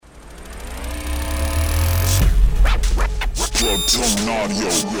Maybe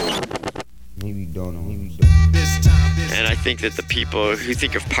don't know. And I think that the people who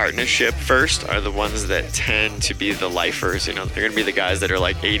think of partnership first are the ones that tend to be the lifers. You know, they're going to be the guys that are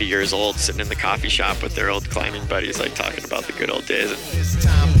like 80 years old sitting in the coffee shop with their old climbing buddies, like talking about the good old days. This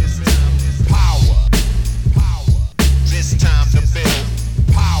time to build power. This time to build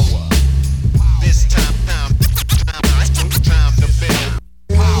power. This time to build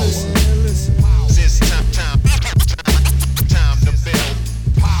power.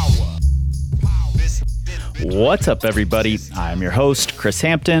 What's up, everybody? I'm your host, Chris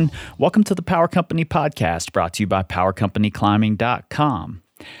Hampton. Welcome to the Power Company Podcast, brought to you by PowerCompanyClimbing.com.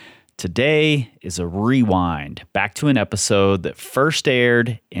 Today is a rewind back to an episode that first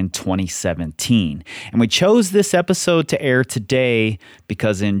aired in 2017. And we chose this episode to air today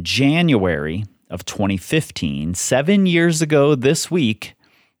because in January of 2015, 7 years ago this week,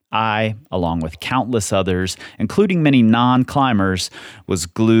 I, along with countless others, including many non-climbers, was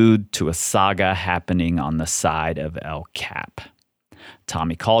glued to a saga happening on the side of El Cap.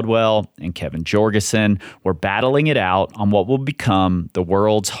 Tommy Caldwell and Kevin Jorgensen were battling it out on what will become the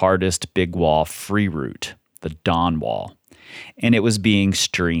world's hardest big wall free route, the Dawn Wall. And it was being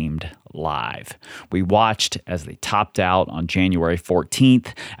streamed live. We watched as they topped out on January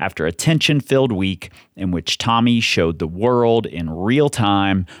 14th after a tension-filled week in which Tommy showed the world in real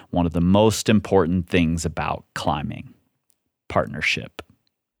time one of the most important things about climbing: partnership.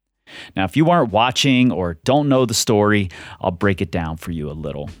 Now, if you aren't watching or don't know the story, I'll break it down for you a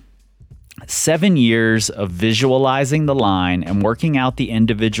little. 7 years of visualizing the line and working out the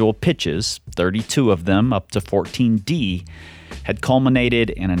individual pitches, 32 of them up to 14D, had culminated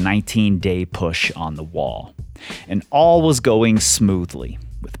in a 19-day push on the wall. And all was going smoothly,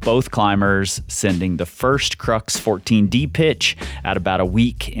 with both climbers sending the first Crux 14D pitch at about a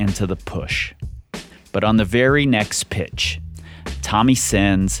week into the push. But on the very next pitch, Tommy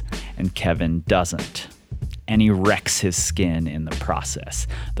sends and Kevin doesn't. And he wrecks his skin in the process.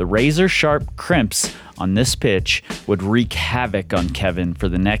 The razor-sharp crimps on this pitch would wreak havoc on Kevin for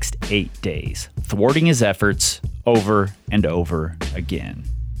the next 8 days, thwarting his efforts over and over again.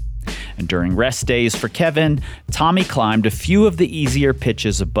 And during rest days for Kevin, Tommy climbed a few of the easier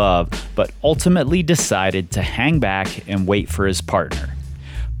pitches above, but ultimately decided to hang back and wait for his partner,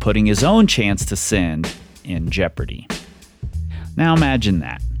 putting his own chance to send in jeopardy. Now imagine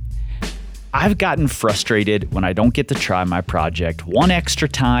that. I've gotten frustrated when I don't get to try my project one extra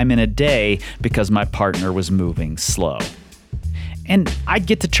time in a day because my partner was moving slow. And I'd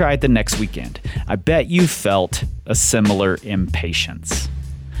get to try it the next weekend. I bet you felt a similar impatience.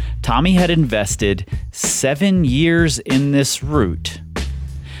 Tommy had invested 7 years in this route.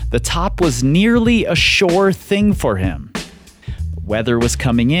 The top was nearly a sure thing for him. Weather was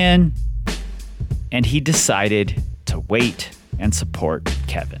coming in, and he decided to wait and support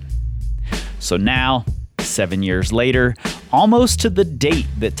Kevin. So now, 7 years later, almost to the date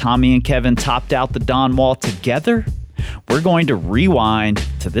that Tommy and Kevin topped out the Dawn Wall together, we're going to rewind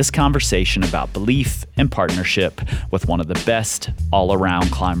to this conversation about belief and partnership with one of the best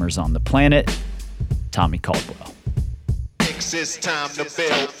all-around climbers on the planet, Tommy Caldwell. It's time to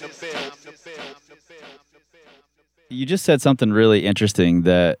build. You just said something really interesting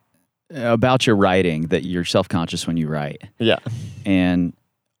that about your writing, that you're self-conscious when you write. Yeah. And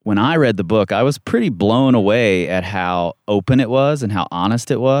when I read the book, I was pretty blown away at how open it was and how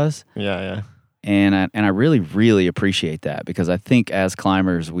honest it was. Yeah. And I really, really appreciate that, because I think as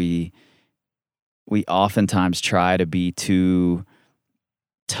climbers, we oftentimes try to be too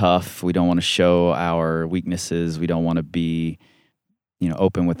tough. We don't want to show our weaknesses. We don't want to be,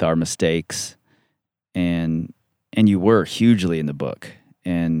 open with our mistakes. And you were hugely in the book.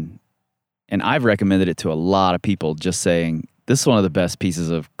 And I've recommended it to a lot of people, just saying, this is one of the best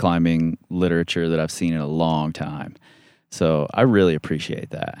pieces of climbing literature that I've seen in a long time. So I really appreciate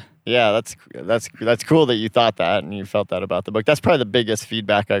that. Yeah, that's cool that you thought that and you felt that about the book. That's probably the biggest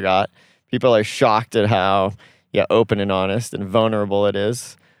feedback I got. People are shocked at how open and honest and vulnerable it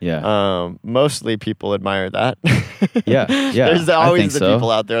is. Yeah. Mostly people admire that. Yeah. There's always so.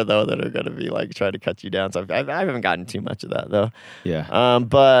 People out there though that are going to be like try to cut you down. So I haven't gotten too much of that though. Yeah.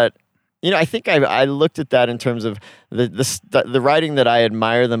 But I think I looked at that in terms of the writing that I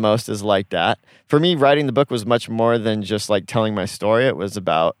admire the most is like that. For me, writing the book was much more than just like telling my story. It was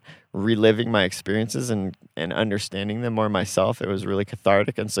about reliving my experiences and understanding them more myself, it was really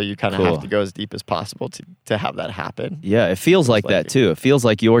cathartic. And so you kind of Cool. have to go as deep as possible to have that happen. Yeah, it feels like that too. It feels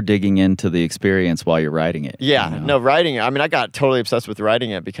like you're digging into the experience while you're writing it. Yeah, you know? no, writing. I mean, I got totally obsessed with writing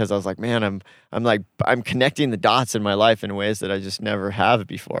it because I was like, man, I'm connecting the dots in my life in ways that I just never have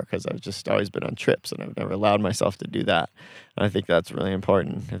before because I've just always been on trips and I've never allowed myself to do that. And I think that's really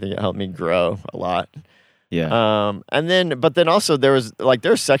important. I think it helped me grow a lot. Yeah. But then also there's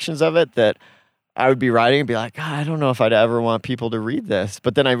sections of it that I would be writing and be like, God, I don't know if I'd ever want people to read this.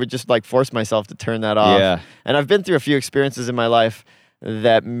 But then I would just like force myself to turn that off. Yeah. And I've been through a few experiences in my life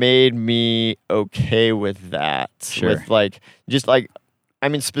that made me okay with that. Sure.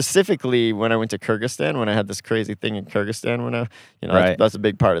 With specifically when I went to Kyrgyzstan, when I had this crazy thing in Kyrgyzstan, Right. that's a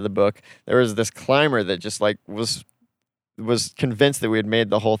big part of the book. There was this climber that just like was convinced that we had made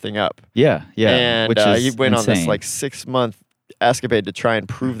the whole thing up. Yeah. And Which is he went insane. on this like 6-month escapade to try and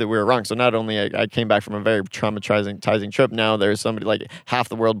prove that we were wrong. So not only I came back from a very traumatizing trip, now there's somebody like half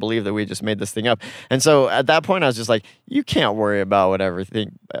the world believed that we just made this thing up. And so at that point I was just like, you can't worry about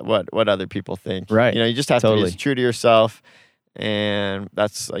what other people think. Right. You just have Totally. to be true to yourself. And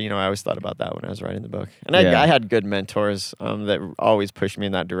that's, I always thought about that when I was writing the book. And Yeah. I had good mentors that always pushed me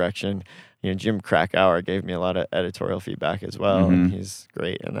in that direction. Jim Krakauer gave me a lot of editorial feedback as well. Mm-hmm. And he's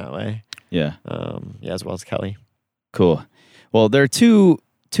great in that way. Yeah. As well as Kelly. Cool. Well, there are two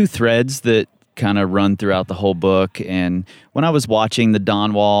threads that kind of run throughout the whole book. And when I was watching the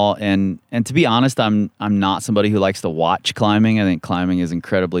Dawn Wall, and to be honest, I'm not somebody who likes to watch climbing. I think climbing is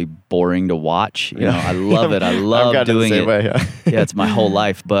incredibly boring to watch. I love it. I love doing it. Way, yeah. Yeah, it's my whole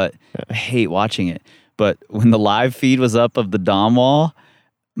life, but I hate watching it. But when the live feed was up of the Dawn Wall,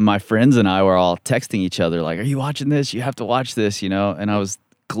 my friends and I were all texting each other like, "Are you watching this? You have to watch this," And I was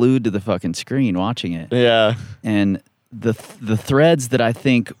glued to the fucking screen watching it. Yeah. And the threads that I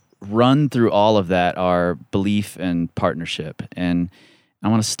think run through all of that are belief and partnership. And I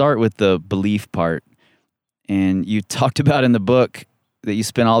want to start with the belief part. And you talked about in the book that you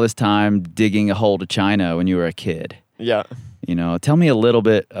spent all this time digging a hole to China when you were a kid. Yeah. Tell me a little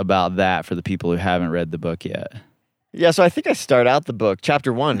bit about that for the people who haven't read the book yet. Yeah, so I think I start out the book,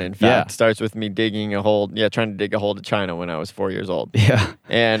 chapter 1, in fact, starts with me digging a hole, trying to dig a hole to China when I was 4 years old. Yeah.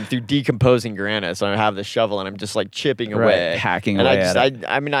 And through decomposing granite, so I have the shovel and I'm just like chipping away. Hacking and away at it.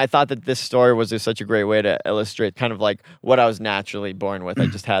 I thought that this story was just such a great way to illustrate kind of like what I was naturally born with. I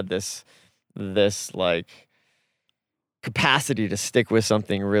just had this like capacity to stick with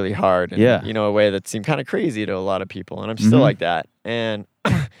something really hard in a way that seemed kind of crazy to a lot of people. And I'm still like that. And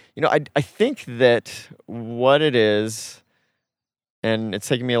I think that what it is, and it's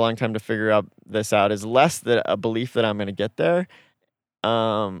taken me a long time to figure this out, is less that a belief that I'm going to get there.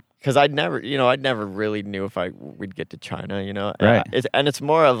 Because I'd never really knew if we'd get to China, Right. It's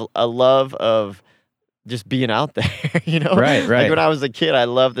more of a love of just being out there, Right. Like when I was a kid, I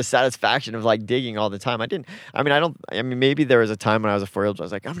loved the satisfaction of like digging all the time. Maybe there was a time when I was a 4-year-old, I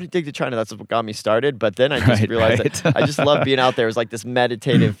was like, I'm going to dig to China. That's what got me started. But then I just realized that I just love being out there. It was like this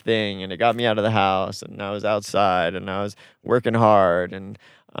meditative thing, and it got me out of the house, and I was outside, and I was working hard, and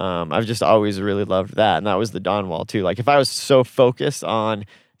I've just always really loved that. And that was the Dawn Wall too. Like if I was so focused on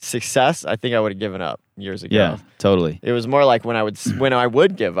success, I think I would have given up years ago. Yeah, totally. It was more like when I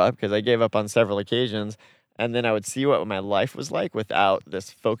would give up, because I gave up on several occasions, and then I would see what my life was like without this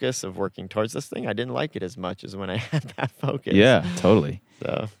focus of working towards this thing. I didn't like it as much as when I had that focus. Yeah, totally.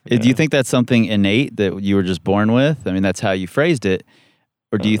 So, Do you think that's something innate that you were just born with? I mean, that's how you phrased it.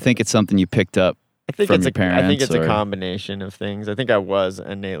 Or do you think it's something you picked up from your parents? I think it's a combination of things. I think I was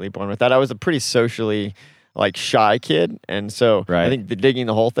innately born with that. I was a pretty socially shy kid, and so I think digging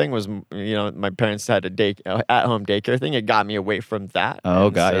the whole thing was, my parents had a at-home daycare thing. It got me away from that. Oh,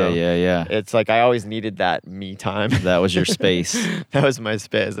 got so yeah. It's like I always needed that me time. That was your space. That was my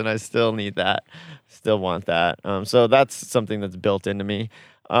space, and I still need that. Still want that. So that's something that's built into me.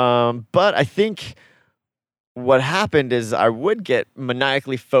 But I think what happened is I would get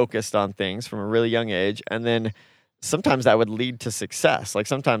maniacally focused on things from a really young age, and then sometimes that would lead to success. Like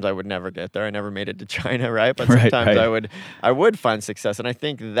sometimes I would never get there. I never made it to China, right? But sometimes I would find success. And I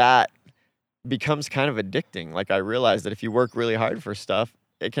think that becomes kind of addicting. Like I realized that if you work really hard for stuff,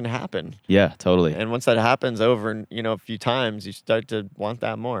 it can happen. Yeah, totally. And once that happens over, a few times, you start to want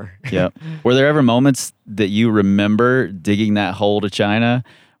that more. Yeah. Were there ever moments that you remember digging that hole to China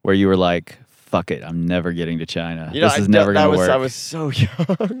where you were like, fuck it, I'm never getting to China. This is never going to work. I was so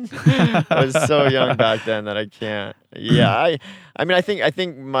young. I was so young back then that I can't. Yeah, I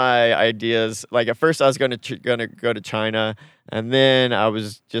think my ideas, like at first I was going to go to China, and then I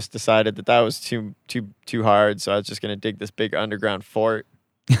was just decided that was too hard, so I was just going to dig this big underground fort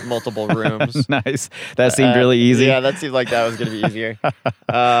multiple rooms. Nice. That seemed really easy. Yeah, that seemed like that was going to be easier.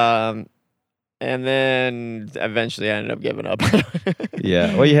 And then eventually I ended up giving up.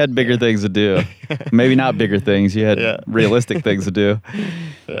 Yeah. Well, you had bigger things to do. Maybe not bigger things. You had realistic things to do.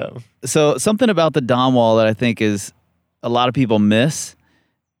 Yeah. So something about the Dawn wall that I think is a lot of people miss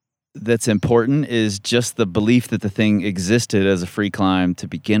that's important is just the belief that the thing existed as a free climb to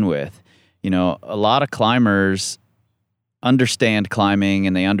begin with. You know, a lot of climbers understand climbing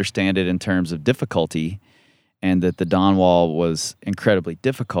and they understand it in terms of difficulty and that the Dawn wall was incredibly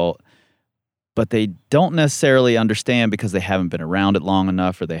difficult. But they don't necessarily understand because they haven't been around it long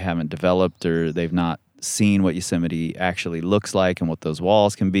enough or they haven't developed or they've not seen what Yosemite actually looks like and what those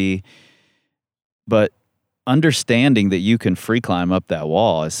walls can be. But understanding that you can free climb up that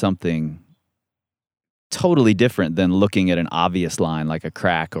wall is something totally different than looking at an obvious line like a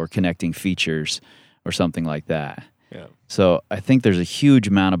crack or connecting features or something like that. Yeah. So I think there's a huge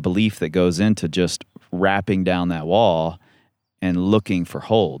amount of belief that goes into just wrapping down that wall and looking for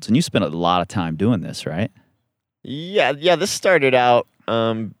holds. And you spent a lot of time doing this, right? Yeah. This started out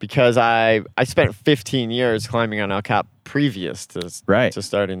because I spent 15 years climbing on El Cap previous to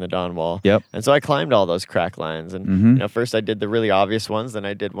starting the Dawn wall. Yep. And so I climbed all those crack lines. And first I did the really obvious ones, then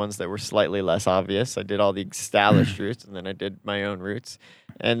I did ones that were slightly less obvious. I did all the established routes, and then I did my own routes.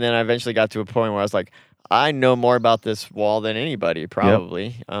 And then I eventually got to a point where I was like, I know more about this wall than anybody,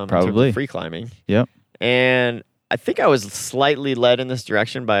 probably. In terms of free climbing. Yep. And I think I was slightly led in this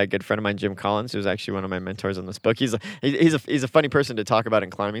direction by a good friend of mine, Jim Collins, who's actually one of my mentors on this book. He's a funny person to talk about in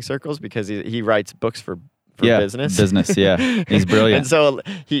climbing circles because he writes books for business. Yeah. He's brilliant. And so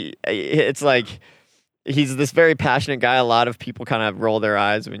it's like he's this very passionate guy. A lot of people kind of roll their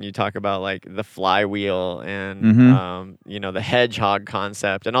eyes when you talk about like the flywheel and the hedgehog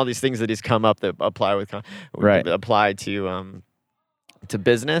concept and all these things that he's come up that apply to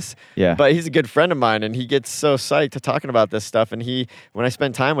business. Yeah. But he's a good friend of mine and he gets so psyched to talking about this stuff. And when I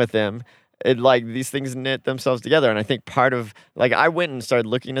spend time with him, it like these things knit themselves together. And I think part of like I went and started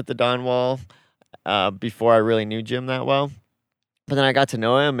looking at the Dawn wall before I really knew Jim that well. But then I got to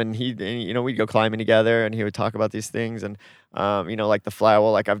know him and we'd go climbing together and he would talk about these things and like the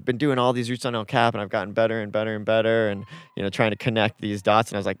flywheel, like I've been doing all these routes on El Cap and I've gotten better and better and better and trying to connect these dots.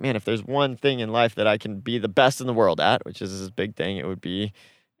 And I was like, man, if there's one thing in life that I can be the best in the world at, which is this big thing, it would be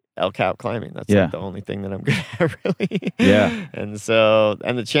El Cap climbing. That's like the only thing that I'm good at, really. Yeah. And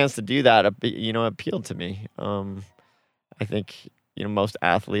the chance to do that, appealed to me. I think most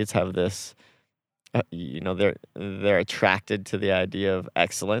athletes have this. They're attracted to the idea of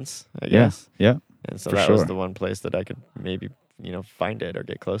excellence, I guess. Yeah. And so that was the one place that I could maybe, find it or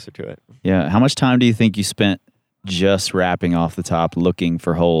get closer to it. Yeah. How much time do you think you spent just wrapping off the top, looking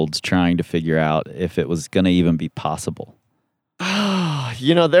for holds, trying to figure out if it was going to even be possible?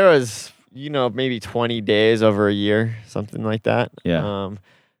 There was, maybe 20 days over a year, something like that. Yeah.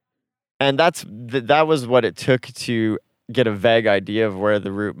 And that was what it took to get a vague idea of where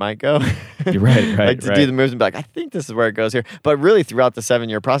the route might go. Right. Like to do the moves and be like, I think this is where it goes here. But really throughout the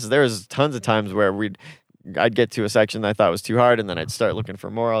 7-year process, there was tons of times where I'd get to a section that I thought was too hard and then I'd start looking for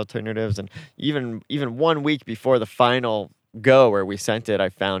more alternatives. And even 1 week before the final go where we sent it, I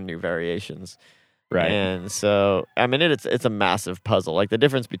found new variations. Right. And so, I mean, it's a massive puzzle. Like the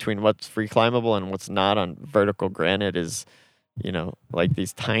difference between what's free climbable and what's not on vertical granite is, like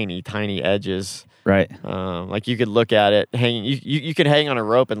these tiny, tiny edges. Right. Like you could look at it hanging. You could hang on a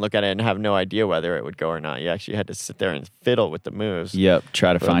rope and look at it and have no idea whether it would go or not. You actually had to sit there and fiddle with the moves. Yep.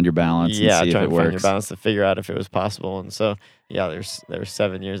 Try to find your balance. Yeah, and see trying if it to works. find your balance to figure out if it was possible. And so, yeah, there's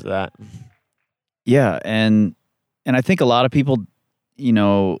 7 years of that. Yeah, and I think a lot of people,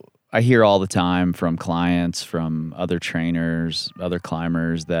 I hear all the time from clients, from other trainers, other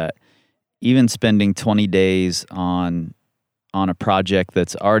climbers that even spending 20 days on a project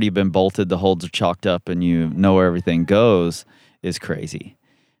that's already been bolted, the holds are chalked up, and you know where everything goes is crazy.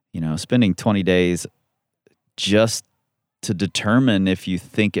 Spending 20 days just to determine if you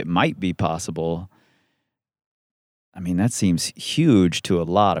think it might be possible, I mean, that seems huge to a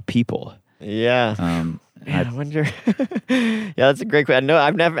lot of people. Yeah. I wonder. Yeah, that's a great question. No, I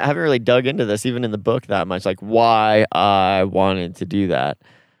haven't really dug into this even in the book that much, like why I wanted to do that.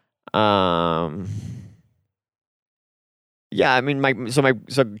 Yeah, I mean, so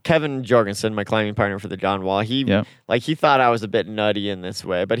Kevin Jorgensen, my climbing partner for the Dawn wall, he thought I was a bit nutty in this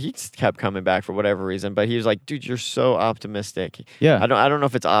way, but he just kept coming back for whatever reason. But he was like, "Dude, you're so optimistic." Yeah, I don't know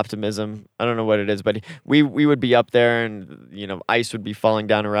if it's optimism. I don't know what it is, but we would be up there, and ice would be falling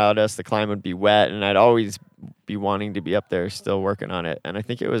down around us. The climb would be wet, and I'd always be wanting to be up there, still working on it. And I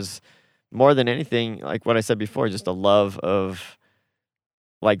think it was more than anything, like what I said before, just a love of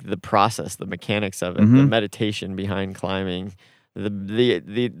like the process, the mechanics of it, Mm-hmm. the meditation behind climbing,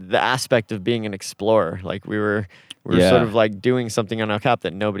 the aspect of being an explorer. Like we were Yeah. sort of like doing something on El Cap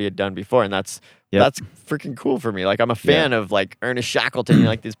that nobody had done before, and that's freaking cool for me. Like I'm a fan of like Ernest Shackleton, you know,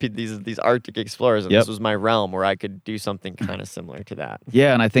 like these Arctic explorers, and this was my realm where I could do something kind of similar to that.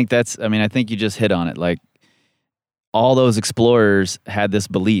 Yeah, and I think I think you just hit on it. Like all those explorers had this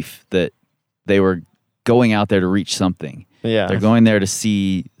belief that they were going out there to reach something. Yeah. They're going there to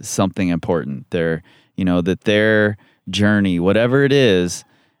see something important. They're, that their journey, whatever it is,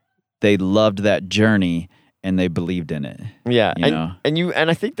 they loved that journey and they believed in it. Yeah. And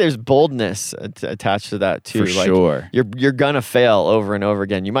I think there's boldness attached to that too. For like, sure. You're gonna fail over and over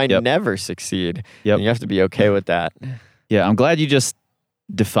again. You might never succeed. Yep. And you have to be okay with that. Yeah, I'm glad you just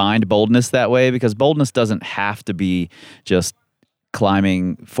defined boldness that way, because boldness doesn't have to be just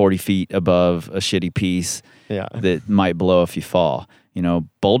climbing 40 feet above a shitty piece that might blow if you fall.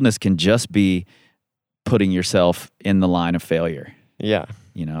 Boldness can just be putting yourself in the line of failure. Yeah.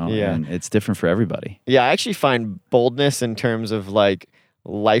 And it's different for everybody. Yeah, I actually find boldness in terms of like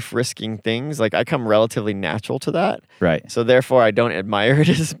life-risking things, like I come relatively natural to that. Right. So therefore I don't admire it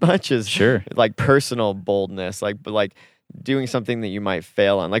as much as Sure. like personal boldness, like doing something that you might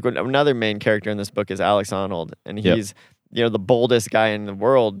fail on. Like another main character in this book is Alex Honnold, and he's the boldest guy in the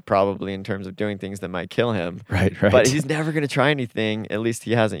world probably in terms of doing things that might kill him. Right. But he's never going to try anything, at least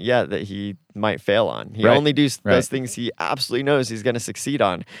he hasn't yet, that he might fail on. He only does those things he absolutely knows he's going to succeed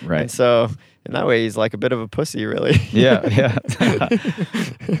on. Right. And so in that way, he's like a bit of a pussy, really. Yeah.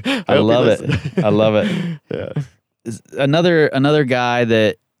 I love it. I love it. Yeah. Another guy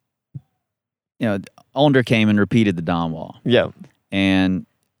that, Older came and repeated the Dawn Wall. Yeah. And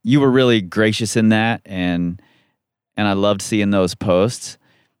you were really gracious in that, and I loved seeing those posts.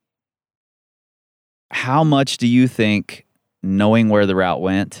 How much do you think knowing where the route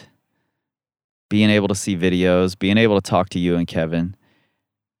went, being able to see videos, being able to talk to you and Kevin,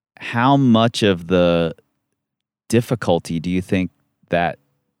 how much of the difficulty do you think that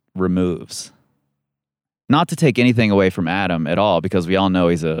removes? Not to take anything away from Adam at all, because we all know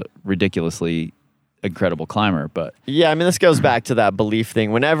he's a ridiculously incredible climber, but yeah, I mean, this goes back to that belief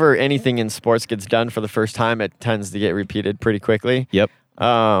thing. Whenever anything in sports gets done for the first time, it tends to get repeated pretty quickly. Yep.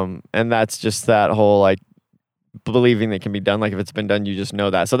 And that's just that whole like believing that it can be done. Like if it's been done, you just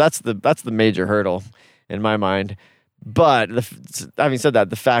know that. So that's the major hurdle in my mind. But having said that,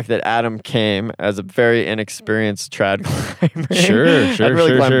 the fact that Adam came as a very inexperienced trad climber, hadn't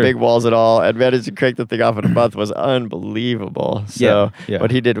really climbed big walls at all, and managed to crank the thing off in a month was unbelievable. So what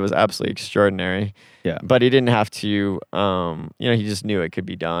he did was absolutely extraordinary. Yeah. But he didn't have to, he just knew it could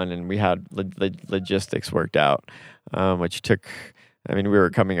be done, and we had logistics worked out, which took, we were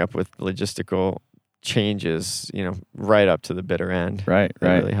coming up with logistical changes, right up to the bitter end. Right.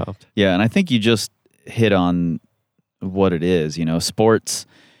 That really helped. Yeah, and I think you just hit on what it is, sports,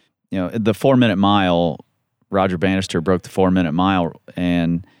 the 4-minute mile, Roger Bannister broke the 4-minute mile,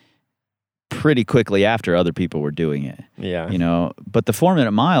 and pretty quickly after other people were doing it. Yeah. But the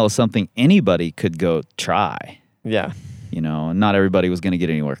 4-minute mile is something anybody could go try. Yeah. Not everybody was going to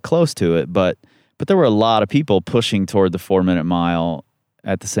get anywhere close to it, but there were a lot of people pushing toward the 4-minute mile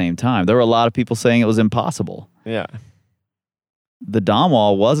at the same time. There were a lot of people saying it was impossible. Yeah. The Dawn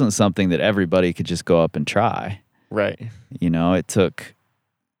Wall wasn't something that everybody could just go up and try. Right. It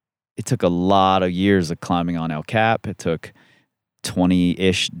took a lot of years of climbing on El Cap. It took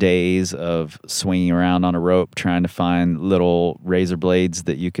 20-ish days of swinging around on a rope trying to find little razor blades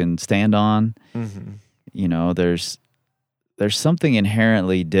that you can stand on. Mm-hmm. There's something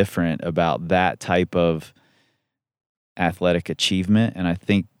inherently different about that type of athletic achievement, and I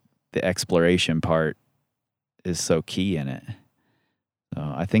think the exploration part is so key in it.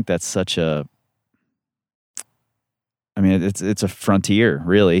 So I think that's such a it's a frontier,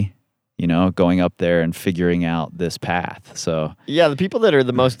 really, going up there and figuring out this path. So yeah, the people that are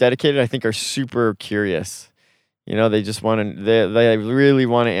the most dedicated, I think, are super curious. They just want to, they really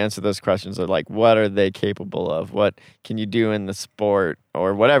want to answer those questions of like, what are they capable of? What can you do in the sport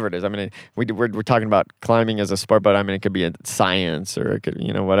or whatever it is? We're talking about climbing as a sport, but it could be a science or it could,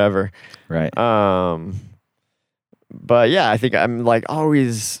 whatever. Right. But yeah, I think I'm like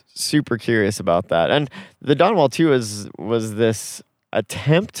always super curious about that. And the Dawn Wall too was this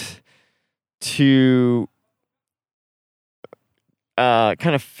attempt to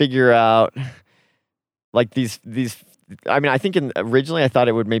kind of figure out like these I think originally I thought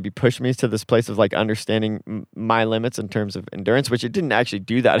it would maybe push me to this place of like understanding my limits in terms of endurance, which it didn't actually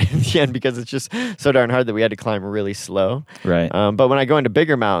do that in the end because it's just so darn hard that we had to climb really slow. Right. But when I go into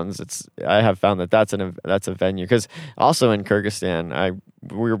bigger mountains, I have found that that's a venue, because also in Kyrgyzstan I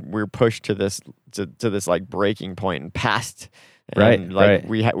we're pushed to this like breaking point and past. And right.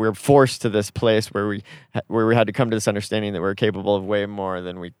 We were forced to this place where we had to come to this understanding that we're capable of way more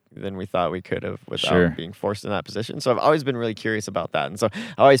than we thought we could have without being forced in that position. So I've always been really curious about that, and so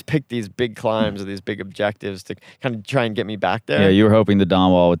I always picked these big climbs or these big objectives to kind of try and get me back there. Yeah, you were hoping the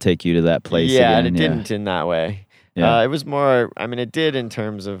Dawn Wall would take you to that place. Yeah, again. and it didn't in that way. Yeah. It was more. I mean, it did in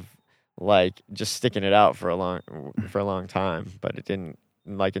terms of like just sticking it out for a long time, but it didn't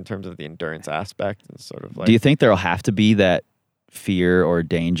like in terms of the endurance aspect and sort of like. Do you think there'll have to be that fear or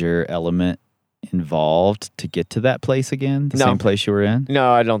danger element involved to get to that place again? The same place you were in?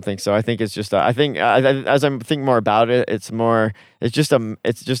 No, I don't think so. I think it's just I think as I'm thinking more about it, it's just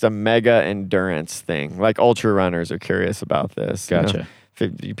a mega endurance thing. Like ultra runners are curious about this. Gotcha.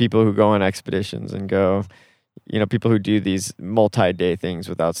 People who go on expeditions and go, people who do these multi-day things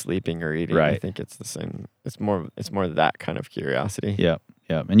without sleeping or eating. Right. I think it's the same. It's more that kind of curiosity. Yeah.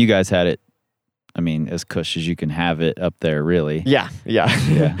 And you guys had it, I mean, as cush as you can have it up there, really. Yeah.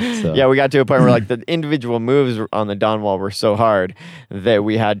 So. Yeah, we got to a point where like the individual moves on the Dawn Wall were so hard that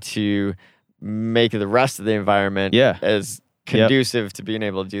we had to make the rest of the environment as conducive to being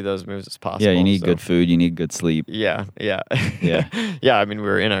able to do those moves as possible. Yeah, you need good food, you need good sleep. Yeah. Yeah. I mean, we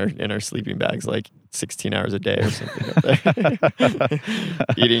were in our sleeping bags like 16 hours a day or something up there.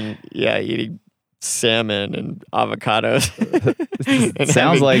 eating salmon and avocados.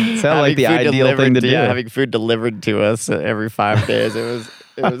 sounds like the ideal thing to do. Yeah, having food delivered to us every 5 days. It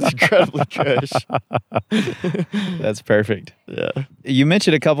was incredibly cush. That's perfect. Yeah. You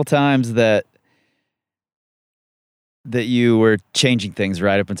mentioned a couple times that you were changing things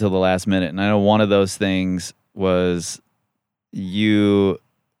right up until the last minute, and I know one of those things was you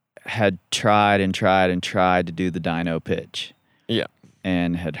had tried to do the dyno pitch. Yeah.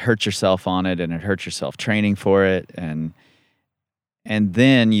 And had hurt yourself on it and had hurt yourself training for it. And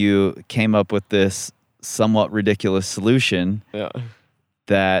then you came up with this somewhat ridiculous solution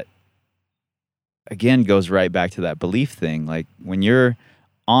that, again, goes right back to that belief thing. Like when you're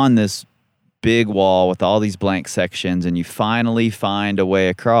on this big wall with all these blank sections and you finally find a way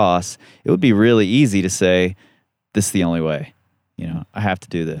across, it would be really easy to say, this is the only way. I have to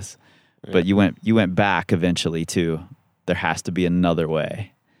do this. Yeah. But you went back eventually to, there has to be another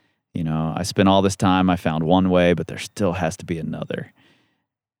way. I spent all this time, I found one way, but there still has to be another.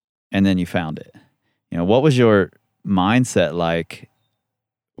 And then you found it. What was your mindset like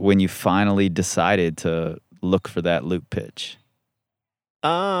when you finally decided to look for that loop pitch?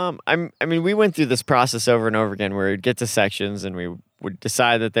 I mean, we went through this process over and over again where we'd get to sections and we would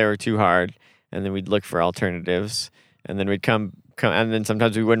decide that they were too hard, and then we'd look for alternatives, and then we'd come and then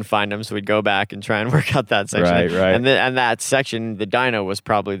sometimes we wouldn't find them, so we'd go back and try and work out that section. Right. And that section, the dyno, was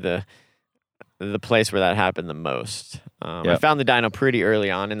probably the place where that happened the most. I found the dyno pretty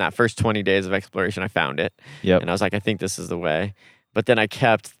early on in that first 20 days of exploration. I found it, and I was like, I think this is the way. But then I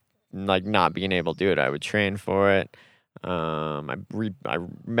kept like not being able to do it. I would train for it. I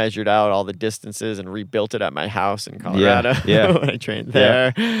measured out all the distances and rebuilt it at my house in Colorado when I trained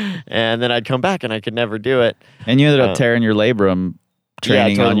there. And then I'd come back and I could never do it. And you ended up tearing your labrum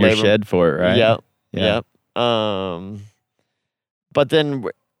training on your shed for it, right? Yep. But then,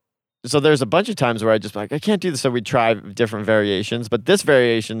 so there's a bunch of times where I just like, I can't do this. So we'd try different variations. But this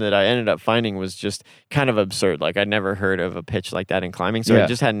variation that I ended up finding was just kind of absurd. Like I'd never heard of a pitch like that in climbing. So it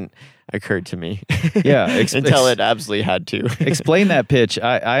just hadn't occurred to me. Until it absolutely had to. Explain that pitch.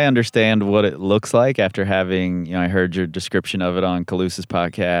 I understand what it looks like after having, I heard your description of it on Calusa's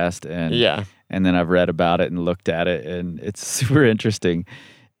podcast. And then I've read about it and looked at it, and it's super interesting.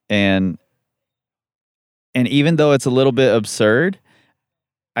 And even though it's a little bit absurd,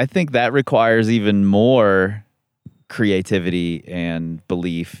 I think that requires even more creativity and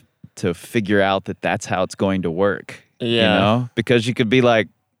belief to figure out that that's how it's going to work. Because you could be like,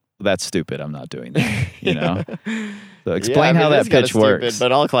 that's stupid, I'm not doing that, So explain how that pitch works. Stupid,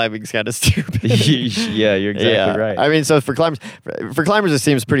 but all climbing's kind of stupid. Yeah, you're exactly right. I mean, so for climbers, it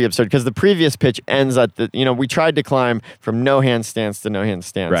seems pretty absurd because the previous pitch ends at we tried to climb from no hand stance to no hand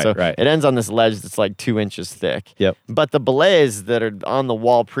stance. It ends on this ledge that's like 2 inches thick. Yep. But the belays that are on the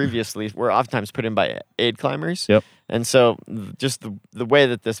wall previously were oftentimes put in by aid climbers. Yep. And so just the way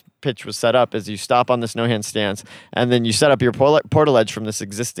that this pitch was set up is you stop on this no hand stance and then you set up your portaledge from this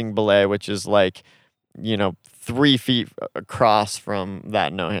existing belay, which is like, 3 feet across from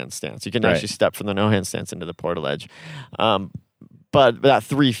that no-hand stance. You can actually step from the no-hand stance into the portaledge. But that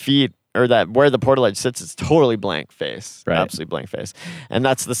 3 feet, or that where the portaledge sits, is totally blank face. Absolutely blank face. And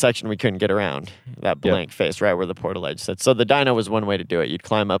that's the section we couldn't get around, that blank face, right where the portaledge sits. So the dyno was one way to do it. You'd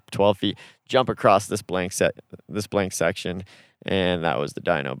climb up 12 feet, jump across this blank section, and that was the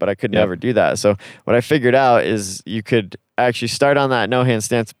dyno. But I could Yep. never do that. So what I figured out is you could actually start on that no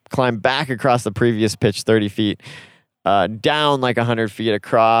handstands, climb back across the previous pitch 30 feet, down like 100 feet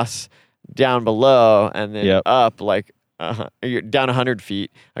across, down below, and then Yep. up like you're down 100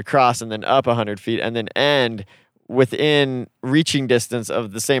 feet across, and then up 100 feet, and then end within reaching distance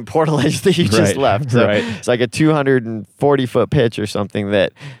of the same portal edge that you just Right, left. So right. it's like a 240-foot pitch or something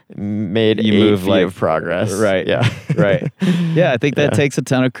that made You 8 move feet like- of progress. Right. Yeah. Right. Yeah, I think that Yeah. takes a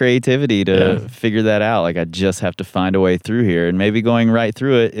ton of creativity to Yeah. figure that out. Like, I just have to find a way through here, and maybe going right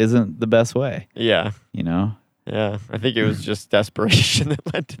through it isn't the best way, Yeah. you know? Yeah. I think it was just desperation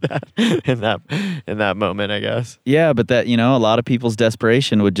that led to that in that moment, I guess. Yeah, but that, a lot of people's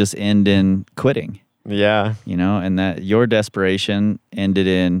desperation would just end in quitting, Yeah. and that your desperation ended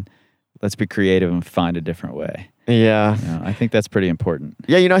in, let's be creative and find a different way. Yeah. I think that's pretty important.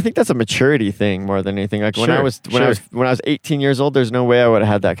 Yeah, I think that's a maturity thing more than anything. Like when I Sure, was 18 years old, there's no way I would have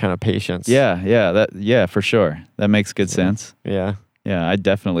had that kind of patience. Yeah, for sure. That makes good sense. Yeah. Yeah, I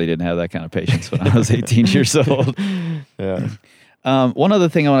definitely didn't have that kind of patience when I was 18 years old. Yeah. One other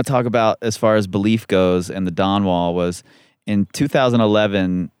thing I want to talk about as far as belief goes and the Dawn Wall was in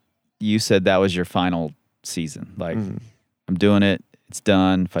 2011, you said that was your final season. Like, I'm doing it. It's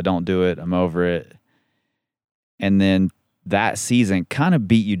done. If I don't do it, I'm over it. And then that season kind of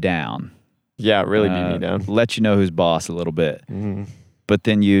beat you down. Yeah, it really beat me down. Let you know who's boss a little bit. But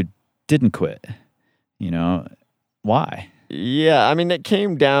then you didn't quit. Why? Yeah, I mean, it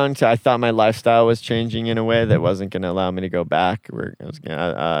came down to I thought my lifestyle was changing in a way that wasn't going to allow me to go back.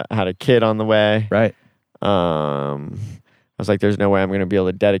 I had a kid on the way. Right. I was like, there's no way I'm going to be able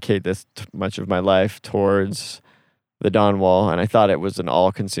to dedicate this much of my life towards the Dawn Wall, and I thought it was an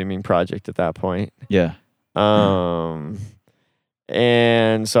all-consuming project at that point. Yeah. And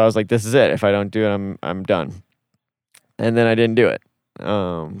so I was like, this is it. If I don't do it, I'm done. And then I didn't do it.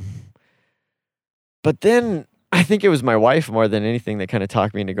 But then I think it was my wife more than anything that kind of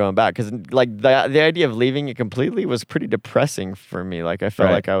talked me into going back, because like the idea of leaving it completely was pretty depressing for me. Like I felt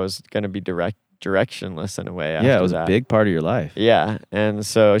Right. like I was going to be directionless in a way. After Yeah, it was that. a big part of your life. Yeah. And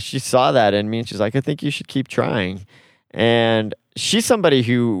so she saw that in me, and she's like, I think you should keep trying. And she's somebody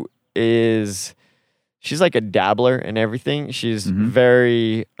who she's like a dabbler in everything. She's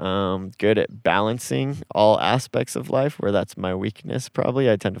very good at balancing all aspects of life, where that's my weakness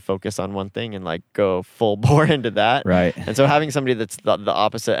probably. I tend to focus on one thing and like go full bore into that. Right. And so having somebody that's the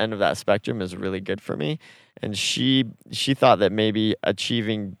opposite end of that spectrum is really good for me. And she thought that maybe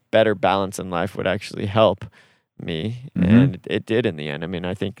achieving better balance in life would actually help me, and it did in the end. I mean,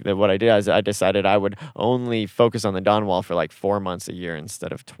 I think that what I did is I decided I would only focus on the Dawn Wall for like 4 months a year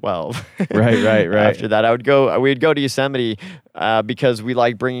instead of 12. Right. After that, we'd go to Yosemite because we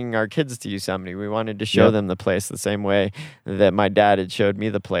like bringing our kids to Yosemite. We wanted to show them the place the same way that my dad had showed me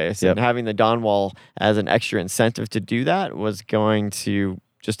the place. Yep. And having the Dawn Wall as an extra incentive to do that was going to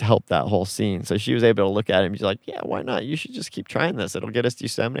just help that whole scene. So she was able to look at it and be like, yeah, why not? You should just keep trying this. It'll get us to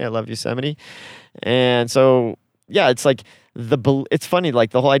Yosemite. I love Yosemite. And so, yeah, it's like it's funny,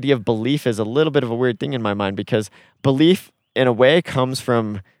 like the whole idea of belief is a little bit of a weird thing in my mind, because belief in a way comes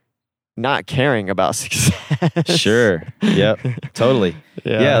from not caring about success. Sure. Yep. Totally.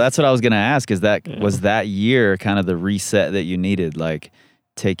 Yeah, that's what I was going to ask. Was that year kind of the reset that you needed? Like,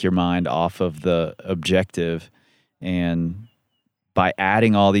 take your mind off of the objective, and by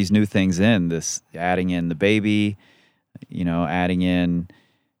adding all these new things adding in the baby, adding in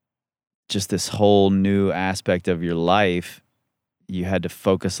just this whole new aspect of your life, you had to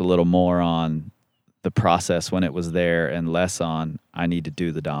focus a little more on the process when it was there and less on, I need to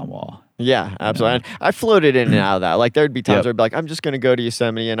do the Dawn Wall. Yeah, absolutely. And I floated in and out of that. Like there'd be times where I'd be like, I'm just going to go to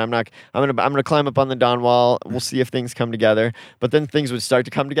Yosemite and I'm going to climb up on the Dawn Wall. We'll see if things come together. But then things would start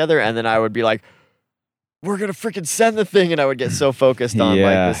to come together, and then I would be like, we're going to freaking send the thing. And I would get so focused on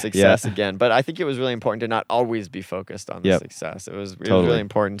like the success again. But I think it was really important to not always be focused on the success. It was really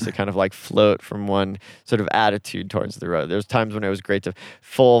important to kind of like float from one sort of attitude towards the road. There's times when it was great to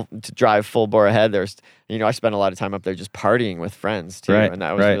drive full bore ahead. There's, I spent a lot of time up there just partying with friends too. And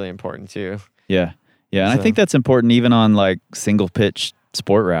that was really important too. Yeah. Yeah. And I think that's important even on like single pitch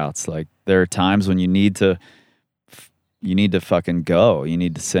sport routes. Like there are times when you need to fucking go. You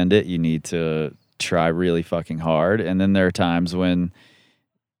need to send it. You need to try really fucking hard. And then there are times when,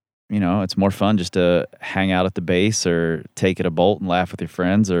 it's more fun just to hang out at the base or take it a bolt and laugh with your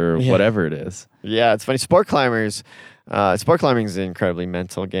friends or whatever it is. Yeah, it's funny. Sport climbing is an incredibly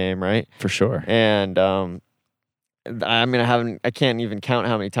mental game, right? For sure. And I mean, I can't even count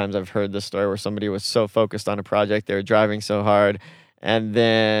how many times I've heard this story where somebody was so focused on a project, they were driving so hard, and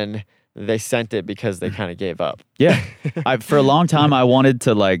then they sent it because they kind of gave up. Yeah. For a long time, I wanted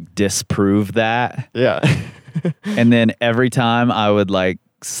to like disprove that. Yeah. And then every time I would like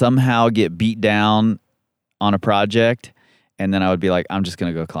somehow get beat down on a project, and then I would be like, I'm just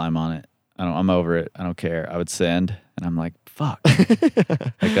going to go climb on it. I'm over it. I don't care. I would send, and I'm like, fuck.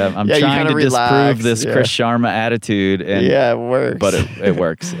 Like I'm trying to disprove this Chris Sharma attitude. And, yeah, it works. But it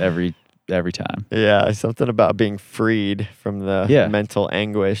works every time. Yeah, something about being freed from the mental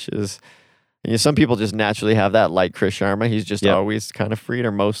anguish is. Some people just naturally have that, like Chris Sharma. He's just always kind of freed,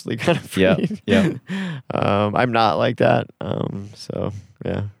 or mostly kind of freed. Yeah. I'm not like that. So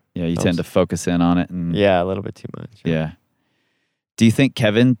yeah. Yeah, you tend to focus in on it, and a little bit too much. Yeah. Do you think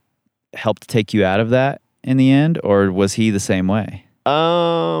Kevin helped take you out of that in the end, or was he the same way?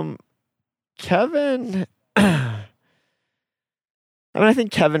 Kevin. I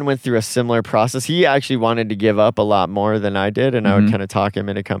think Kevin went through a similar process. He actually wanted to give up a lot more than I did, and I would kind of talk him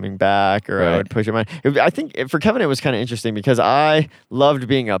into coming back, or I would push him on. I think for Kevin, it was kind of interesting because I loved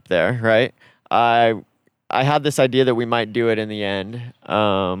being up there, right? I had this idea that we might do it in the end,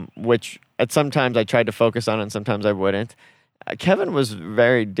 which at sometimes I tried to focus on and sometimes I wouldn't. Kevin was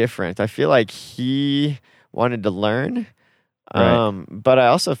very different. I feel like he wanted to learn, but I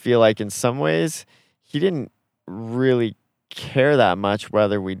also feel like in some ways he didn't really care that much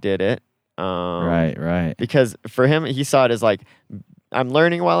whether we did it. Right. Because for him, he saw it as like, I'm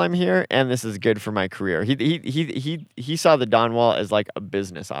learning while I'm here, and this is good for my career. He saw the Dawn Wall as like a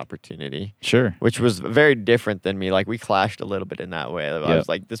business opportunity. Sure. Which was very different than me. Like we clashed a little bit in that way. I was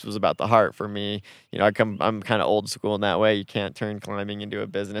like, this was about the heart for me. I'm kind of old school in that way. You can't turn climbing into a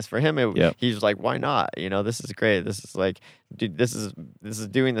business. For him, he was like, why not? This is great. This is like, dude, this is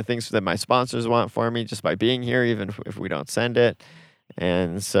doing the things that my sponsors want for me just by being here, even if we don't send it.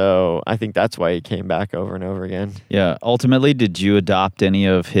 And so I think that's why he came back over and over again. Yeah. Ultimately, did you adopt any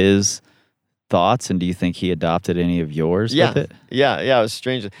of his thoughts, and do you think he adopted any of yours with it? Yeah. It was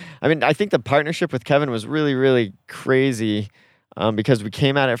strange. I mean, I think the partnership with Kevin was really, really crazy because we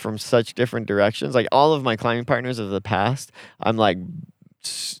came at it from such different directions. Like all of my climbing partners of the past, I'm like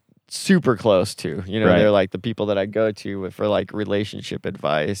super close to. They're like the people that I go to for like relationship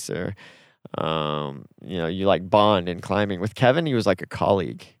advice or... you like bond in climbing. With Kevin, he was like a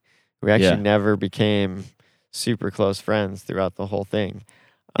colleague. We actually never became super close friends throughout the whole thing.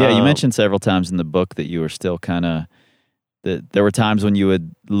 Yeah, you mentioned several times in the book that you were still kind of, that there were times when you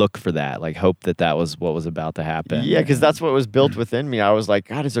would look for that, like hope that was what was about to happen. Yeah, because that's what was built within me. I was like,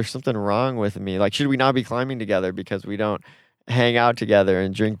 God, is there something wrong with me? Like, should we not be climbing together because we don't hang out together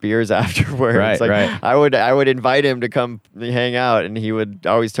and drink beers afterwards? Right. I would invite him to come hang out, and he would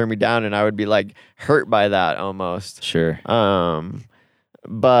always turn me down, and I would be like hurt by that almost. Sure.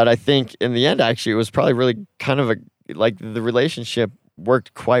 But I think in the end, actually, it was probably really kind of the relationship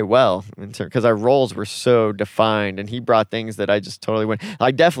worked quite well because our roles were so defined, and he brought things that I just totally went.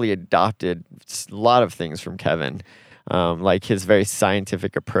 I definitely adopted a lot of things from Kevin, like his very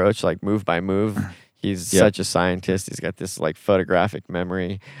scientific approach, like move by move. He's such a scientist. He's got this like photographic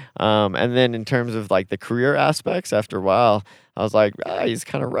memory. And then in terms of like the career aspects, after a while, I was like, he's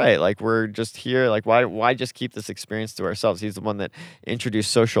kind of right. Like we're just here. Like why just keep this experience to ourselves? He's the one that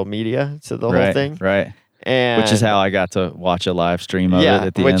introduced social media to the whole thing. Right. And which is how I got to watch a live stream of it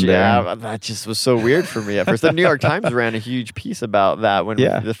at the end there. Yeah, that just was so weird for me at first. The New York Times ran a huge piece about that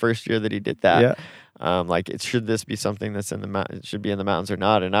the first year that he did that. Yeah. Should this be something that's it should be in the mountains or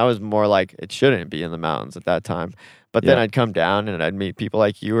not? And I was more like, it shouldn't be in the mountains at that time. But then I'd come down and I'd meet people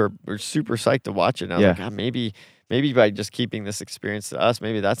like you who were super psyched to watch it. And I was like, God, maybe by just keeping this experience to us,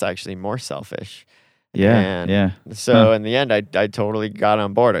 maybe that's actually more selfish. Yeah. So in the end, I totally got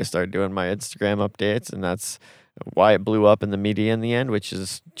on board. I started doing my Instagram updates, and that's why it blew up in the media in the end, which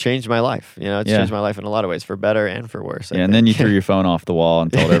has changed my life. It's changed my life in a lot of ways, for better and for worse. And then you threw your phone off the wall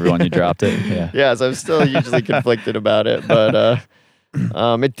and told everyone you dropped it. Yeah. Yeah, so I'm still hugely conflicted about it, but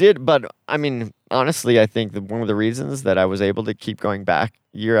it did. But I mean, honestly, I think one of the reasons that I was able to keep going back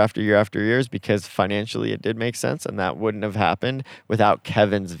year after year after year is because financially it did make sense, and that wouldn't have happened without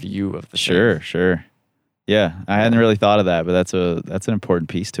Kevin's view of the thing. Sure. Yeah, I hadn't really thought of that, but that's an important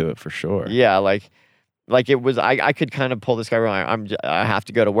piece to it for sure. Yeah, like it was. I could kind of pull this guy around. I have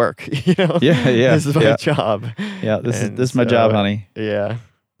to go to work. Yeah. This is my job. Yeah, this is my job, honey. Yeah.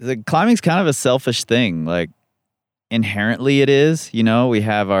 Climbing's kind of a selfish thing. Like inherently, it is. We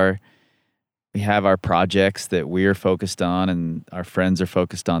have our projects that we're focused on, and our friends are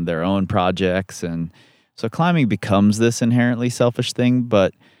focused on their own projects, and so climbing becomes this inherently selfish thing.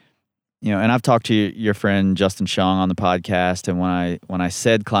 But and I've talked to your friend Justin Shong on the podcast, and when I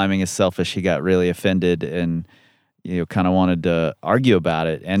said climbing is selfish, he got really offended, and kind of wanted to argue about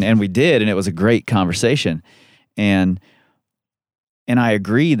it, and we did, and it was a great conversation, and I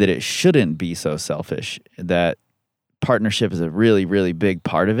agree that it shouldn't be so selfish. That partnership is a really, really big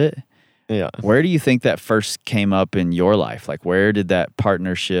part of it. Yeah. Where do you think that first came up in your life? Like, where did that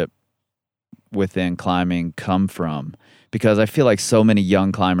partnership within climbing come from? Because I feel like so many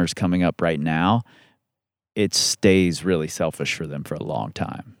young climbers coming up right now, it stays really selfish for them for a long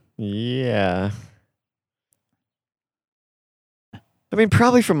time. Yeah. I mean,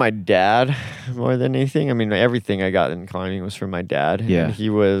 probably from my dad more than anything. I mean, everything I got in climbing was from my dad. Yeah. And he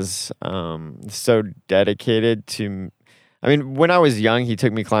was so dedicated to... I mean, when I was young, he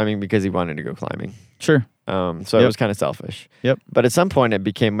took me climbing because he wanted to go climbing. Sure. So it was kind of selfish. Yep. But at some point, it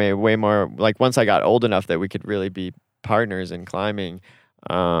became way more... Like, once I got old enough that we could really be partners in climbing,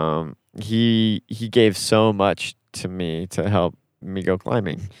 he gave so much to me to help me go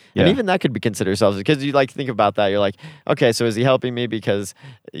climbing. Yeah. And even that could be considered selfish, because you think about that, you're like, okay, so is he helping me because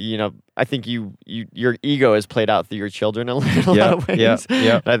I think your ego is played out through your children in a lot of ways.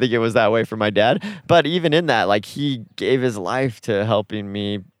 Yeah. And I think it was that way for my dad. But even in that, like, he gave his life to helping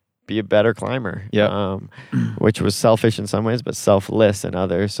me be a better climber. Yeah. Which was selfish in some ways, but selfless in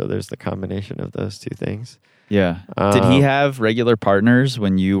others. So there's the combination of those two things. Yeah. Did he have regular partners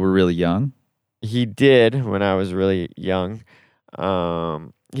when you were really young? He did when I was really young.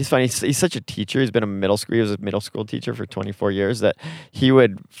 He's funny. He's such a teacher. He was a middle school teacher for 24 years, that he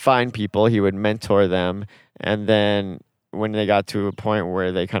would find people, he would mentor them, and then when they got to a point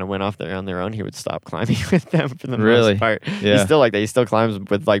where they kind of went off there on their own, he would stop climbing with them for the most part. Yeah. He's still like that. He still climbs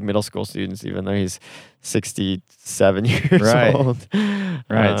with like middle school students, even though he's 67 years old.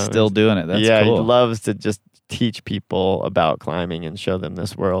 Right. Still doing it. That's cool. He loves to just teach people about climbing and show them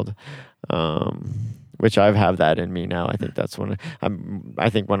this world. Which I have that in me now. I think that's I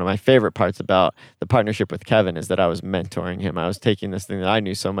think one of my favorite parts about the partnership with Kevin is that I was mentoring him. I was taking this thing that I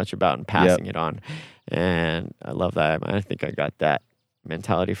knew so much about and passing it on. And I love that. I think I got that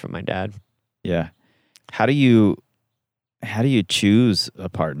mentality from my dad. Yeah. How do you choose a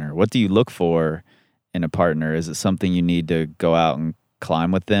partner? What do you look for in a partner? Is it something you need to go out and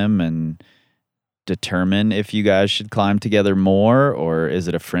climb with them and determine if you guys should climb together more, or is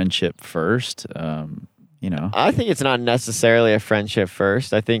it a friendship first? I think it's not necessarily a friendship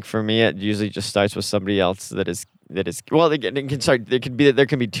first. I think for me, it usually just starts with somebody else that is well. There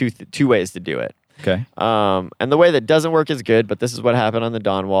can be two ways to do it. Okay. And the way that doesn't work is good, but this is what happened on the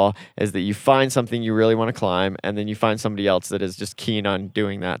Dawn Wall, is that you find something you really want to climb, and then you find somebody else that is just keen on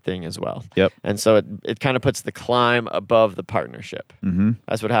doing that thing as well. Yep. And so it kind of puts the climb above the partnership. Mm-hmm.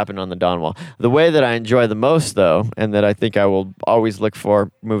 That's what happened on the Dawn Wall. The way that I enjoy the most, though, and that I think I will always look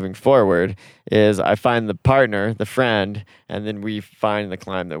for moving forward, is I find the partner, the friend, and then we find the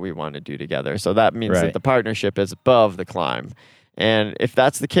climb that we want to do together. So that means that the partnership is above the climb. And if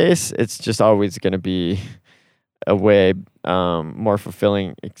that's the case, it's just always going to be a way more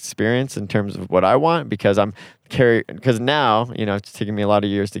fulfilling experience in terms of what I want, because now, it's taken me a lot of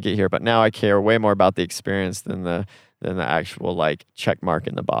years to get here, but now I care way more about the experience than the actual like check mark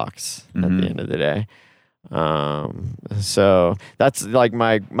in the box at the end of the day. So that's like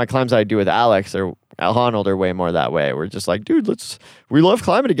my climbs I do with Alex or Arnold are way more that way. We're just like, dude, we love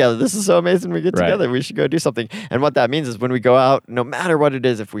climbing together. This is so amazing. We get together. We should go do something. And what that means is when we go out, no matter what it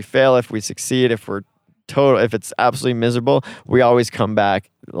is, if we fail, if we succeed, if it's absolutely miserable, we always come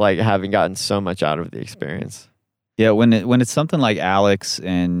back like having gotten so much out of the experience. Yeah. When it's something like Alex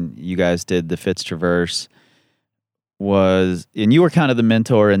and you guys did the Fitz Traverse and you were kind of the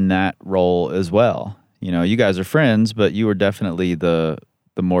mentor in that role as well. You guys are friends, but you were definitely the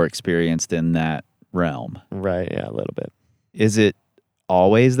more experienced in that realm. Right, yeah, a little bit. Is it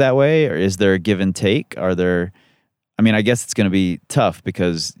always that way, or is there a give and take? I guess it's going to be tough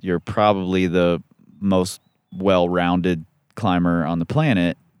because you're probably the most well-rounded climber on the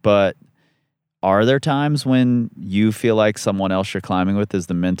planet, but are there times when you feel like someone else you're climbing with is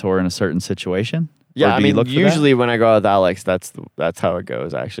the mentor in a certain situation? Yeah, usually when I go out with Alex, that's how it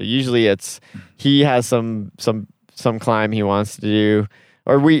goes, actually. Usually it's he has some climb he wants to do,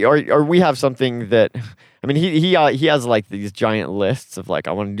 or we have something that, he has like these giant lists of like,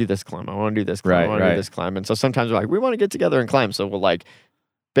 I want to do this climb, I want to do this climb, I want to do this climb. And so sometimes we're like, we want to get together and climb. So we'll like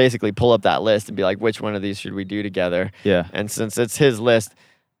basically pull up that list and be like, which one of these should we do together? Yeah. And since it's his list,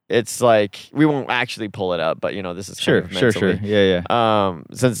 it's like we won't actually pull it up, but this is kind of mentally. Sure. Yeah.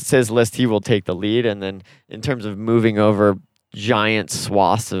 Since it's his list, he will take the lead, and then in terms of moving over giant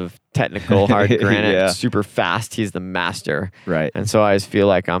swaths of technical, hard granite, Yeah. super fast. He's the master. Right. And so I always feel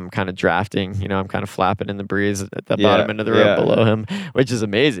like I'm kind of drafting, I'm kind of flapping in the breeze at the bottom end of the rope yeah. below him, which is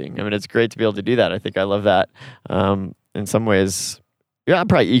amazing. I mean, it's great to be able to do that. I think I love that. In some ways,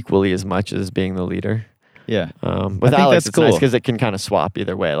 probably equally as much as being the leader. Yeah. With I think Alex, that's it's nice cool. because it can kind of swap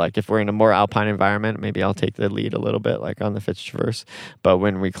either way. Like if we're in a more alpine environment, maybe I'll take the lead a little bit, like on the Fitztraverse. But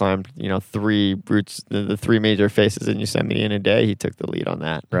when we climbed, 3 routes, the 3 major faces in Yosemite in a day, he took the lead on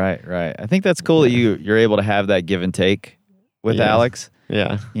that. Right. I think that's cool that you're able to have that give and take with Yeah. Alex.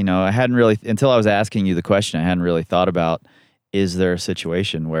 Yeah. I hadn't really, until I was asking you the question, I hadn't really thought about, is there a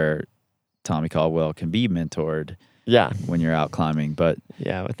situation where Tommy Caldwell can be mentored Yeah. when you're out climbing? But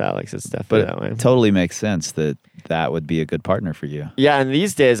With Alex, it's definitely that way. it totally makes sense that would be a good partner for you. Yeah, and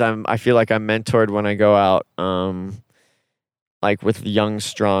these days I feel like I'm mentored when I go out, like with young,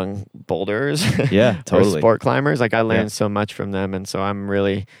 strong boulders. Yeah, or totally. sport climbers. Like I learn Yeah. so much from them, and so I'm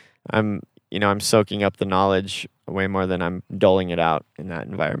soaking up the knowledge way more than I'm doling it out in that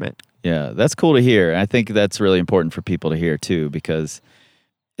environment. Yeah, that's cool to hear. I think that's really important for people to hear too, because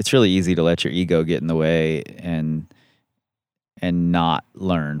it's really easy to let your ego get in the way and not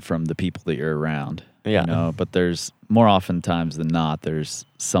learn from the people that you're around. Yeah. But there's more often times than not, there's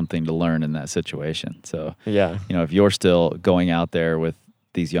something to learn in that situation. So, Yeah. if you're still going out there with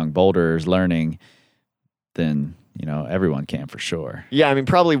these young boulders learning, then, everyone can for sure. Yeah, I mean,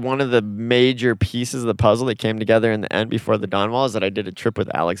 probably one of the major pieces of the puzzle that came together in the end before the Dawn Wall is that I did a trip with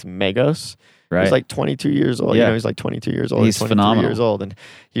Alex Megos. Right. He's like 22 years old. Yeah. He's like 22 years old. He's 23 phenomenal. years old. And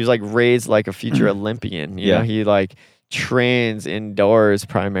he was like raised like a future Olympian. You Yeah. know, he like trains indoors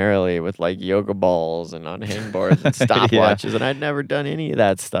primarily with like yoga balls and on handboards and stopwatches. And I'd never done any of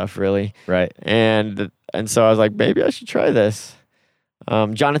that stuff really. Right. And so I was like, maybe I should try this.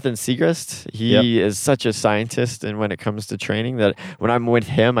 Jonathan Segrist, he is such a scientist, and when it comes to training, that when I'm with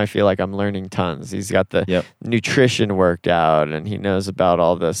him, I feel like I'm learning tons. He's got the nutrition worked out, and he knows about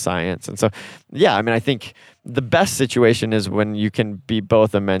all the science. And so, yeah, I mean, I think the best situation is when you can be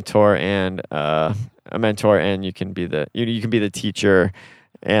both a mentor and you can be the teacher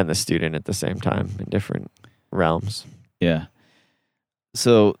and the student at the same time in different realms. Yeah.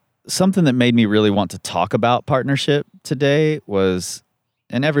 So something that made me really want to talk about partnership today was,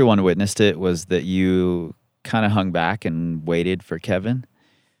 and everyone witnessed it, was that you kind of hung back and waited for Kevin.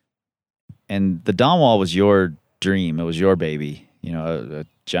 And the Dawn Wall was your dream. It was your baby, a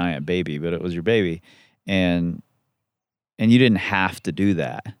giant baby, but it was your baby. And you didn't have to do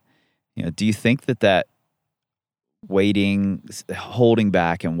that. Do you think that waiting, holding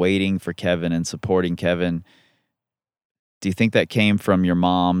back and waiting for Kevin and supporting Kevin, do you think that came from your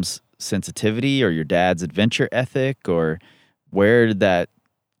mom's sensitivity or your dad's adventure ethic, or where did that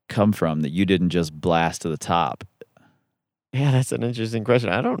come from that you didn't just blast to the top? Yeah, that's an interesting question.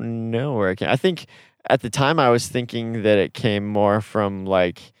 I don't know where it came. I think at the time I was thinking that it came more from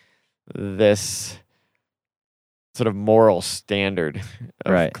like this sort of moral standard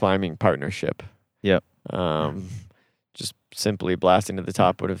of climbing partnership. Yep. Just simply blasting to the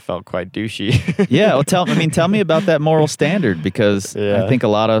top would have felt quite douchey. Yeah, well, tell me about that moral standard, because I think a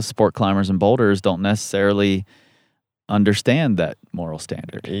lot of sport climbers and boulders don't necessarily understand that moral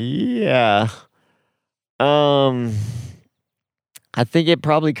standard. Yeah. I think it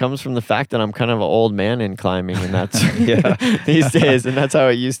probably comes from the fact that I'm kind of an old man in climbing, and that's these days, and that's how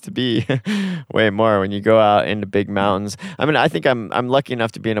it used to be way more when you go out into big mountains. I mean, I think I'm lucky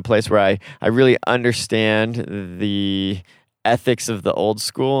enough to be in a place where I really understand the ethics of the old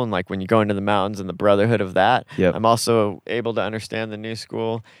school, and like when you go into the mountains and the brotherhood of that. Yep. I'm also able to understand the new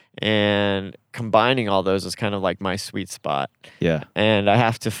school, and combining all those is kind of like my sweet spot. Yeah. And I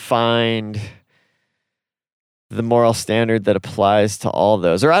have to find the moral standard that applies to all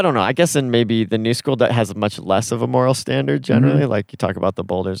those. Or I don't know, I guess in maybe the new school that has much less of a moral standard generally. Like you talk about the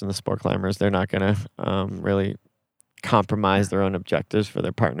boulders and the sport climbers, they're not going to really compromise their own objectives for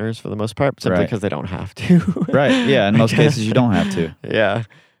their partners for the most part, simply because they don't have to. Right. Yeah. In most cases, you don't have to. Yeah.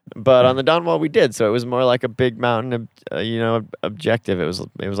 But on the Dawn Wall, we did. So it was more like a big mountain, objective. It was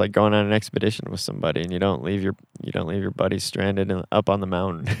like going on an expedition with somebody, and you don't leave your buddies stranded up on the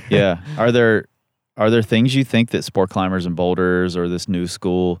mountain. Yeah. Are there things you think that sport climbers and boulders or this new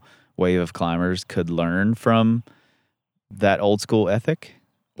school wave of climbers could learn from that old school ethic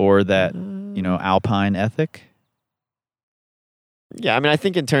or that, alpine ethic? Yeah, I mean, I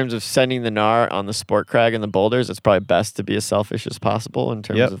think in terms of sending the gnar on the sport crag and the boulders, it's probably best to be as selfish as possible in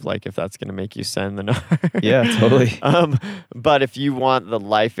terms of like if that's going to make you send the gnar. Yeah, totally. But if you want the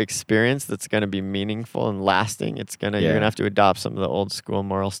life experience that's going to be meaningful and lasting, you're going to have to adopt some of the old school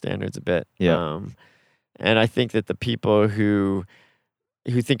moral standards a bit. Yeah. And I think that the people who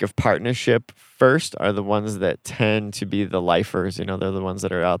who think of partnership first are the ones that tend to be the lifers. They're the ones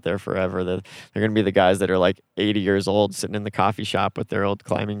that are out there forever. They're going to be the guys that are like 80 years old sitting in the coffee shop with their old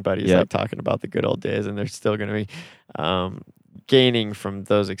climbing buddies, Yep. like talking about the good old days, and they're still going to be gaining from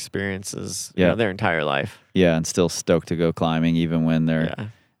those experiences their entire life. Yeah, and still stoked to go climbing even when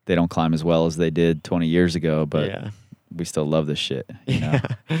they don't climb as well as they did 20 years ago, but we still love this shit, Yeah,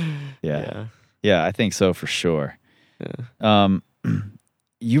 I think so for sure. Yeah.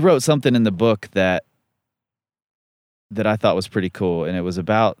 You wrote something in the book that I thought was pretty cool, and it was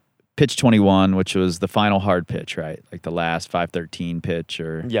about pitch 21, which was the final hard pitch, right? Like the last 513 pitch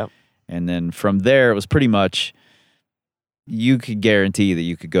and then from there it was pretty much you could guarantee that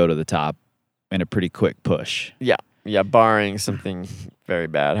you could go to the top in a pretty quick push. Yeah, barring something very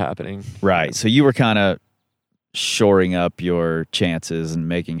bad happening. Right. So you were kind of shoring up your chances and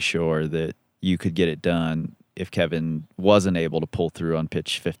making sure that you could get it done if Kevin wasn't able to pull through on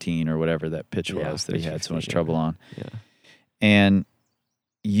pitch 15 or whatever that pitch was that he had so much trouble on. Yeah. And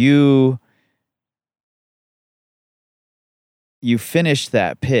you finished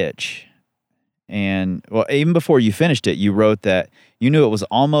that pitch, and well, even before you finished it, you wrote that you knew it was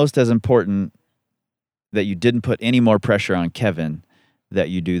almost as important that you didn't put any more pressure on Kevin that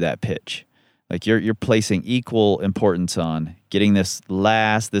you do that pitch. Like you're placing equal importance on getting this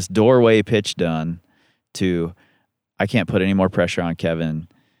doorway pitch done to I can't put any more pressure on Kevin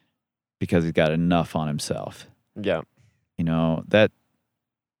because he's got enough on himself. Yeah. That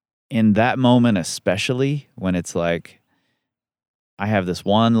in that moment, especially when it's like I have this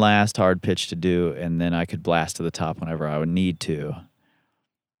one last hard pitch to do and then I could blast to the top whenever I would need to.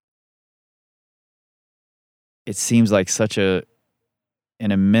 It seems like such an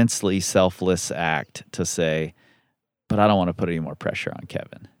immensely selfless act to say, but I don't want to put any more pressure on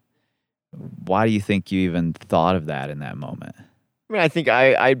Kevin. Why do you think you even thought of that in that moment? I mean, I think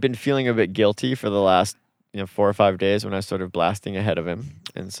I'd been feeling a bit guilty for the last 4 or 5 days when I was sort of blasting ahead of him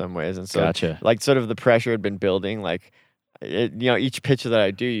in some ways. And so Gotcha. like sort of the pressure had been building, like each pitch that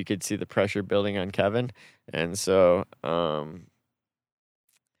I do, you could see the pressure building on Kevin. And so, I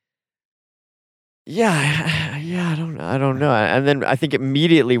don't know. And then I think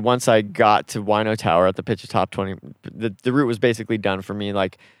immediately once I got to Wino Tower at the pitch of top 20, the route was basically done for me.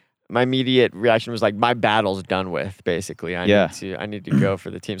 Like my immediate reaction was like, my battle's done with, basically. I need to go for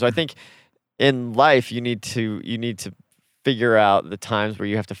the team. So I think in life, you need to figure out the times where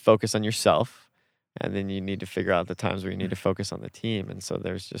you have to focus on yourself, and then you need to figure out the times where you need to focus on the team. And so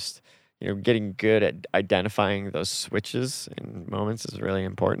there's just, getting good at identifying those switches in moments is really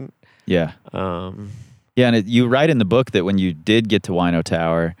important. Yeah. Yeah, and you write in the book that when you did get to Wino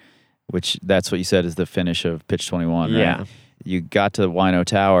Tower, which that's what you said is the finish of pitch 21, right? Yeah. You got to Wino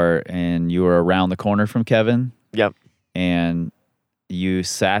Tower and you were around the corner from Kevin. Yep. And you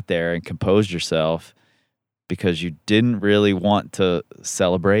sat there and composed yourself because you didn't really want to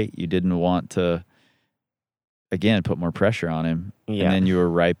celebrate. You didn't want to, again, put more pressure on him. Yeah. And then you were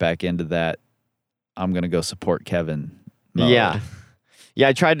right back into that, I'm going to go support Kevin mode. Yeah,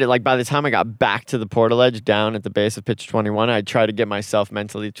 I tried to, like, by the time I got back to the portal edge down at the base of pitch 21, I tried to get myself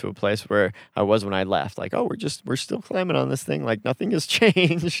mentally to a place where I was when I left. Like, oh, we're still climbing on this thing. Like, nothing has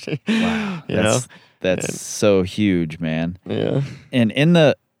changed. Wow. That's so huge, man. Yeah. And in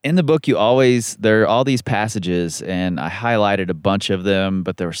the book, there are all these passages, and I highlighted a bunch of them,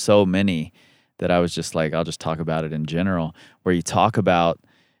 but there were so many that I was just like, I'll just talk about it in general, where you talk about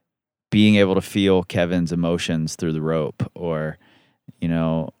being able to feel Kevin's emotions through the rope, or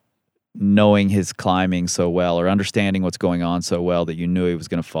knowing his climbing so well, or understanding what's going on so well that you knew he was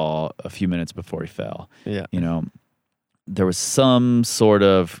going to fall a few minutes before he fell. Yeah. There was some sort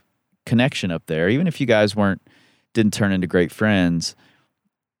of connection up there, even if you guys didn't turn into great friends.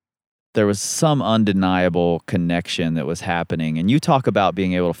 There was some undeniable connection that was happening, and you talk about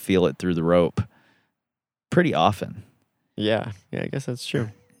being able to feel it through the rope pretty often. Yeah, I guess that's true.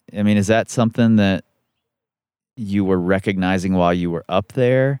 I mean, is that something that you were recognizing while you were up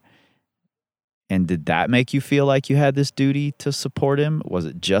there? And did that make you feel like you had this duty to support him? Was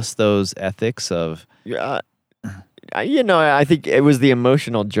it just those ethics of... Yeah, I think it was the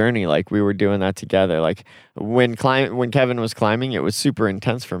emotional journey. Like, we were doing that together. Like, when Kevin was climbing, it was super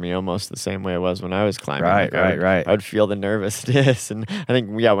intense for me, almost the same way it was when I was climbing. Right. I would feel the nervousness. And I think,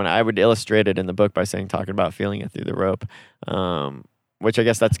 when I would illustrate it in the book by talking about feeling it through the rope, which I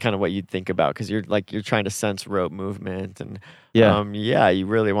guess that's kind of what you'd think about, because you're trying to sense rope movement, and you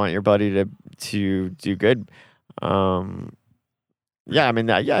really want your buddy to do good. That's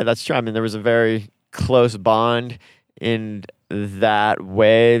true. I mean, there was a very close bond in that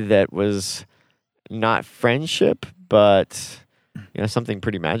way that was not friendship, but something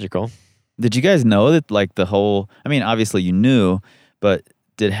pretty magical. Did you guys know that like the whole, I mean, obviously you knew, but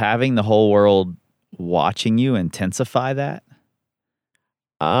did having the whole world watching you intensify that?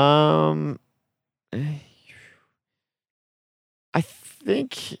 I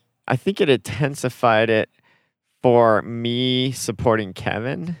think it intensified it for me supporting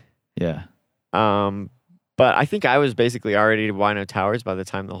Kevin. Yeah. But I think I was basically already at Wino Towers by the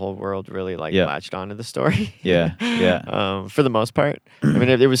time the whole world really latched onto the story. Yeah. For the most part. I mean,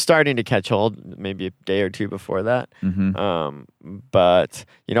 it was starting to catch hold maybe a day or two before that. Mm-hmm. But,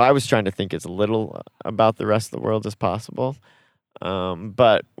 I was trying to think as little about the rest of the world as possible.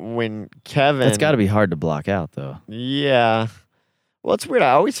 But when Kevin... That's got to be hard to block out, though. Yeah. Well, it's weird.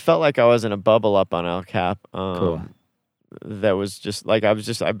 I always felt like I was in a bubble up on El Cap. Cool. That was just like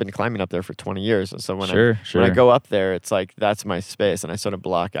I've been climbing up there for 20 years, and so when I go up there, it's like that's my space, and I sort of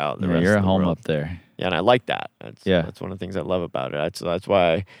block out the rest. You're of the at home world. up there. Yeah, and I like that. That's one of the things I love about it. That's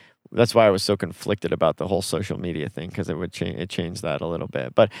why I was so conflicted about the whole social media thing, because it changed that a little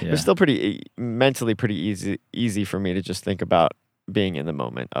bit, but it was still mentally pretty easy for me to just think about being in the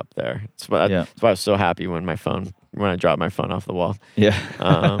moment up there. That's why I was so happy when I dropped my phone off the wall. Yeah.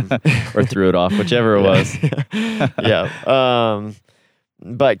 Or threw it off, whichever it was. Yeah.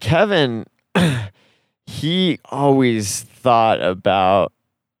 But Kevin, he always thought about,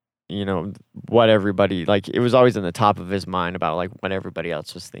 what everybody, like, it was always in the top of his mind about, like, what everybody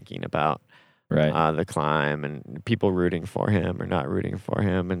else was thinking about. Right. The climb and people rooting for him or not rooting for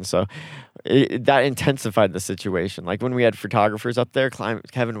him. And so that intensified the situation. Like when we had photographers up there,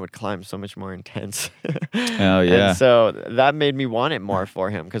 Kevin would climb so much more intense. Oh, yeah. And so that made me want it more for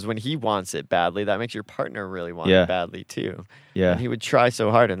him, because when he wants it badly, that makes your partner really want it badly too. Yeah. And he would try so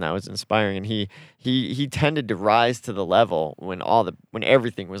hard, and that was inspiring. And he tended to rise to the level when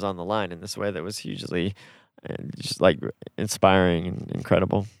everything was on the line in this way that was hugely just like inspiring and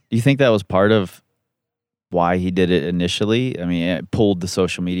incredible. Do you think that was part of why he did it initially? I mean, it pulled the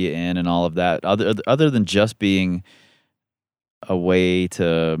social media in and all of that. Other than just being a way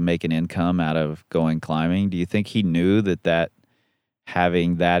to make an income out of going climbing, do you think he knew that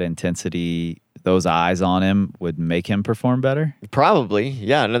having that intensity, those eyes on him, would make him perform better? Probably.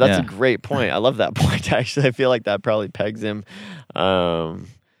 Yeah. No, that's a great point. I love that point, actually. I feel like that probably pegs him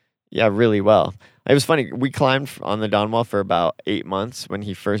really well. It was funny. We climbed on the Donwell for about 8 months when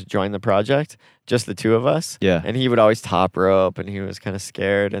he first joined the project, just the two of us. Yeah. And he would always top rope, and he was kind of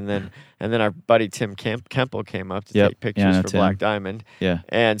scared. And then our buddy Tim Kemple came up to take pictures for Tim. Black Diamond. Yeah.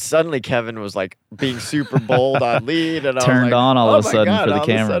 And suddenly Kevin was like being super bold on lead, and I turned was like, on all of a sudden God, for the all of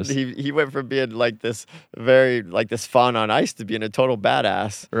a cameras. sudden he went from being like this this fawn on ice to being a total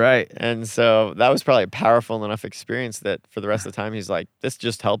badass. Right. And so that was probably a powerful enough experience that for the rest of the time he's like, this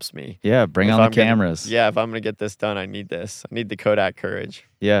just helps me. Yeah, bring on the cameras. If I'm going to get this done, I need this. I need the Kodak courage.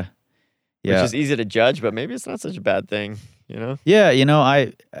 Yeah. Which is easy to judge, but maybe it's not such a bad thing, Yeah,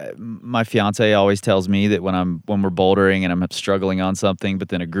 my fiance always tells me that when we're bouldering and I'm struggling on something, but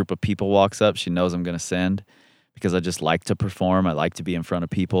then a group of people walks up, she knows I'm going to send, because I just like to perform. I like to be in front of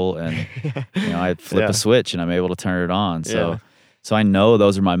people, and I flip a switch and I'm able to turn it on. So I know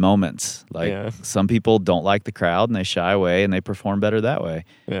those are my moments. Like some people don't like the crowd and they shy away and they perform better that way.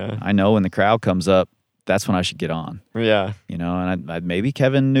 Yeah. I know when the crowd comes up, that's when I should get on. Yeah. And I maybe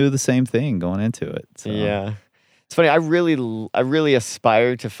Kevin knew the same thing going into it. So. Yeah. It's funny. I really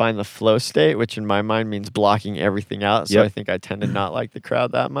aspire to find the flow state, which in my mind means blocking everything out. So I think I tend to not like the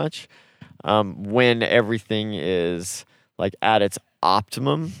crowd that much. When everything is like at its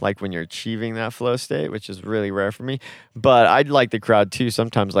optimum, like when you're achieving that flow state, which is really rare for me. But I'd like the crowd too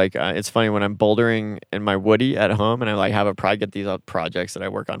sometimes. Like it's funny when I'm bouldering in my Woody at home, and I like have a get these projects that I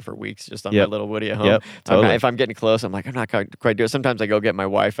work on for weeks just on my little Woody at home. Yep, totally. If I'm getting close, I'm like, I'm not quite do it. Sometimes I go get my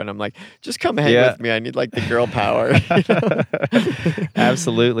wife, and I'm like, just come hang with me. I need like the girl power.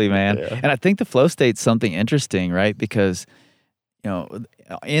 Absolutely, man. Yeah. And I think the flow state's something interesting, right? Because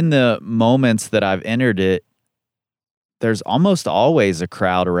in the moments that I've entered it, there's almost always a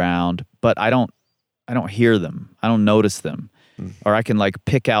crowd around, but I don't hear them. I don't notice them. Or I can like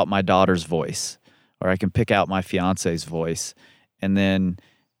pick out my daughter's voice, or I can pick out my fiance's voice. And then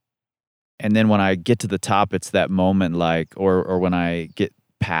when I get to the top, it's that moment, like, or when I get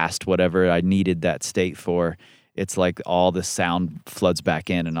past whatever I needed that state for, it's like all the sound floods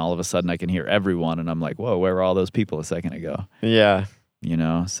back in, and all of a sudden I can hear everyone, and I'm like, whoa, where were all those people a second ago? Yeah.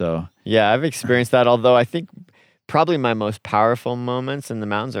 So. Yeah, I've experienced that, although I think probably my most powerful moments in the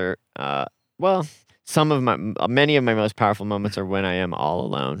mountains are, many of my most powerful moments are when I am all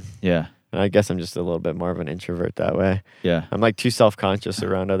alone. Yeah. And I guess I'm just a little bit more of an introvert that way. Yeah. I'm like too self-conscious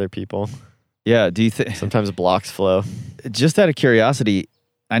around other people. Yeah. Do you think? Sometimes blocks flow. Just out of curiosity,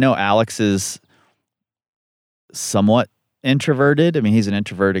 I know Alex is somewhat introverted. I mean, he's an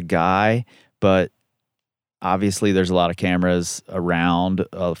introverted guy, but obviously there's a lot of cameras around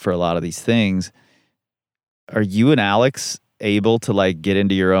for a lot of these things. Are you and Alex able to like get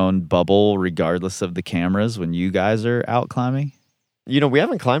into your own bubble regardless of the cameras when you guys are out climbing? You know, we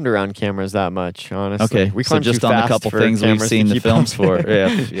haven't climbed around cameras that much, honestly. Okay, We so climbed just too on the fast couple for things we've cameras to seen the keep films up. for.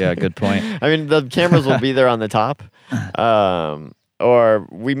 Yeah, good point. I mean, the cameras will be there on the top. Or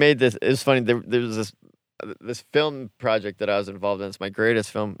we made this. It was funny. There was this film project that I was involved in. It's my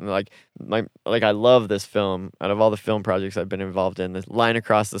greatest film. Like I love this film. Out of all the film projects I've been involved in, this Line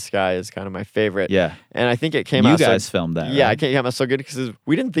Across the Sky is kind of my favorite. Yeah, and I think it came you out. You guys so, filmed that. Yeah, right? it came out so good because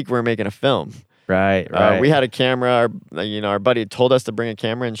we didn't think we were making a film. Right. We had a camera. Our buddy had told us to bring a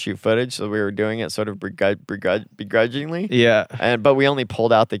camera and shoot footage, so we were doing it sort of begrudgingly. Yeah. But we only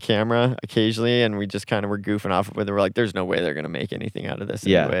pulled out the camera occasionally, and we just kind of were goofing off with it. We're like, "There's no way they're gonna make anything out of this,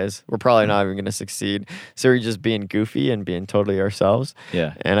 anyways. We're probably not even gonna succeed." So we're just being goofy and being totally ourselves.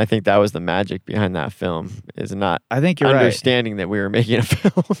 Yeah. And I think that was the magic behind that film. Is not. I think you're understanding that we were making a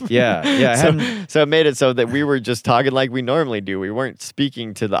film. Yeah. So it made it so that we were just talking like we normally do. We weren't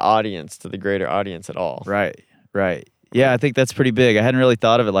speaking to the audience, to the greater audience at all. Right. Yeah, I think that's pretty big. I hadn't really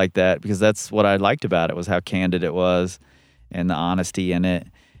thought of it like that because that's what I liked about it was how candid it was and the honesty in it.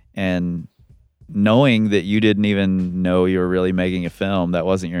 And knowing that you didn't even know you were really making a film, that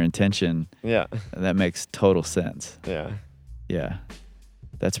wasn't your intention. Yeah. That makes total sense. Yeah. Yeah.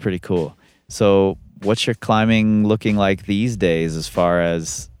 That's pretty cool. So what's your climbing looking like these days as far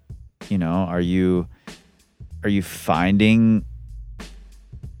as, are you finding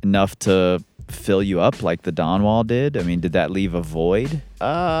enough to fill you up like the Dawn Wall did? I mean, did that leave a void?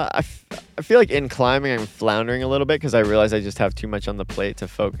 I feel like in climbing I'm floundering a little bit because I realize I just have too much on the plate to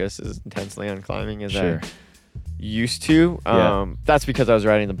focus as intensely on climbing as I used to. That's because I was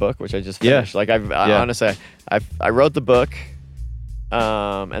writing the book, which I just finished. Like honestly, I wrote the book,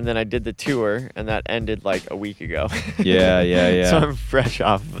 and then I did the tour, and that ended like a week ago. Yeah. So I'm fresh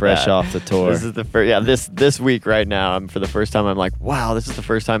off the tour. This is the first. This week right now, for the first time, I'm like, wow, this is the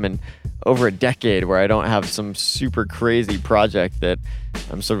first time in over a decade where I don't have some super crazy project that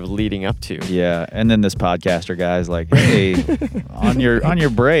I'm sort of leading up to. Yeah, and then this podcaster guy's like, "Hey, on your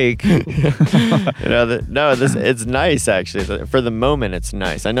break." It's nice actually. For the moment, it's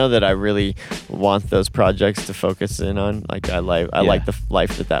nice. I know that I really want those projects to focus in on. Like I like the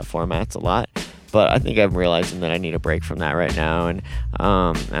life that format's a lot. But I think I'm realizing that I need a break from that right now, and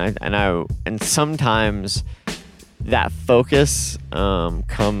sometimes that focus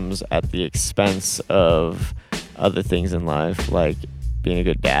comes at the expense of other things in life, like being a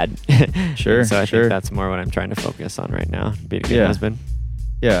good dad. Sure. So I think that's more what I'm trying to focus on right now, being a good husband.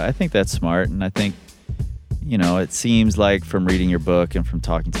 Yeah, I think that's smart, and I think it seems like from reading your book and from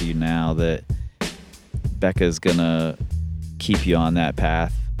talking to you now that Becca's gonna keep you on that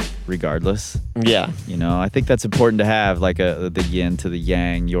path regardless. Yeah. I think that's important to have, like the yin to the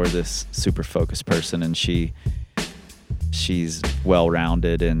yang. You're this super focused person, and she's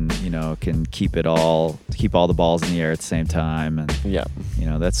well-rounded and can keep all the balls in the air at the same time, and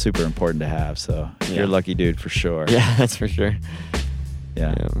that's super important to have. So you're a lucky dude for sure. Yeah, that's for sure.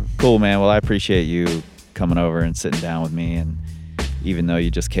 Yeah. Cool, man. Well, I appreciate you coming over and sitting down with me, and even though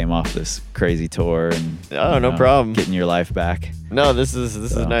you just came off this crazy tour and no problem, getting your life back. No, this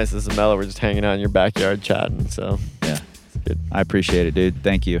is nice. This is mellow. We're just hanging out in your backyard chatting. So yeah, it's good. I appreciate it, dude.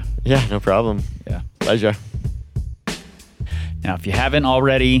 Thank you. Yeah, no problem. Yeah, pleasure. Now, if you haven't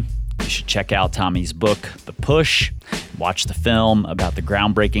already, you should check out Tommy's book, The Push. Watch the film about the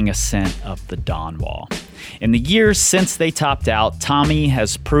groundbreaking ascent of the Dawn Wall. In the years since they topped out, Tommy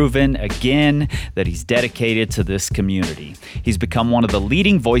has proven again that he's dedicated to this community. He's become one of the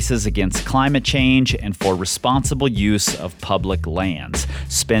leading voices against climate change and for responsible use of public lands,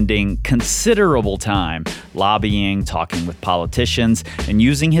 spending considerable time lobbying, talking with politicians, and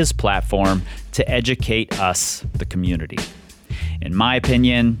using his platform to educate us, the community. In my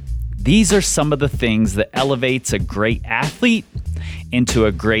opinion, these are some of the things that elevates a great athlete into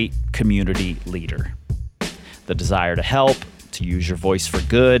a great community leader. The desire to help, to use your voice for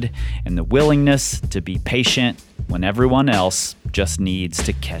good, and the willingness to be patient when everyone else just needs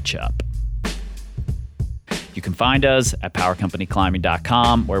to catch up. You can find us at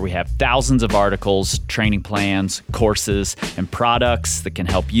powercompanyclimbing.com, where we have thousands of articles, training plans, courses, and products that can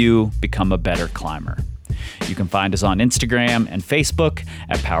help you become a better climber. You can find us on Instagram and Facebook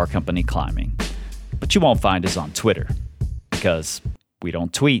at Power Company Climbing. But you won't find us on Twitter, because we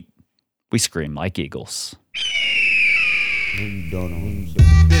don't tweet, we scream like eagles. Maybe don't know.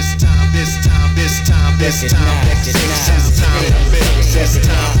 This time, this time, this time, this time, this time to build, this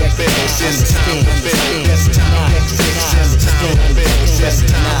time to build, this time to build, this time to build, this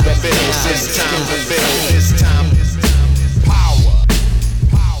time to build, this time to build, this time power,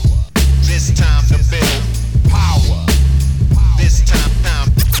 this time to build power, this time to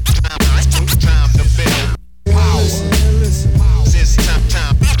build power, this time to build power. This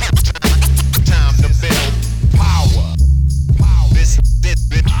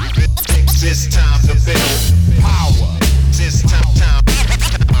time to build power. This time to build power. This time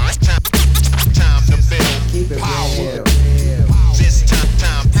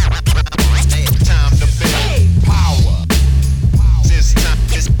to build power. This time to build power. This time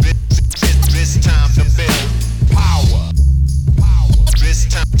to build. This time to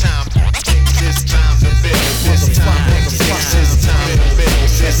build. This time to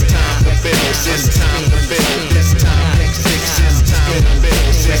build. This time to build. This time to build.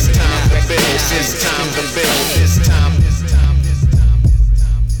 This time to build. This time to build. This time.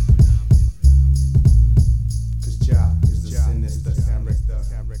 Cause job is the sinister character.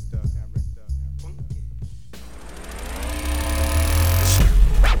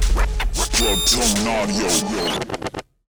 Structure audio.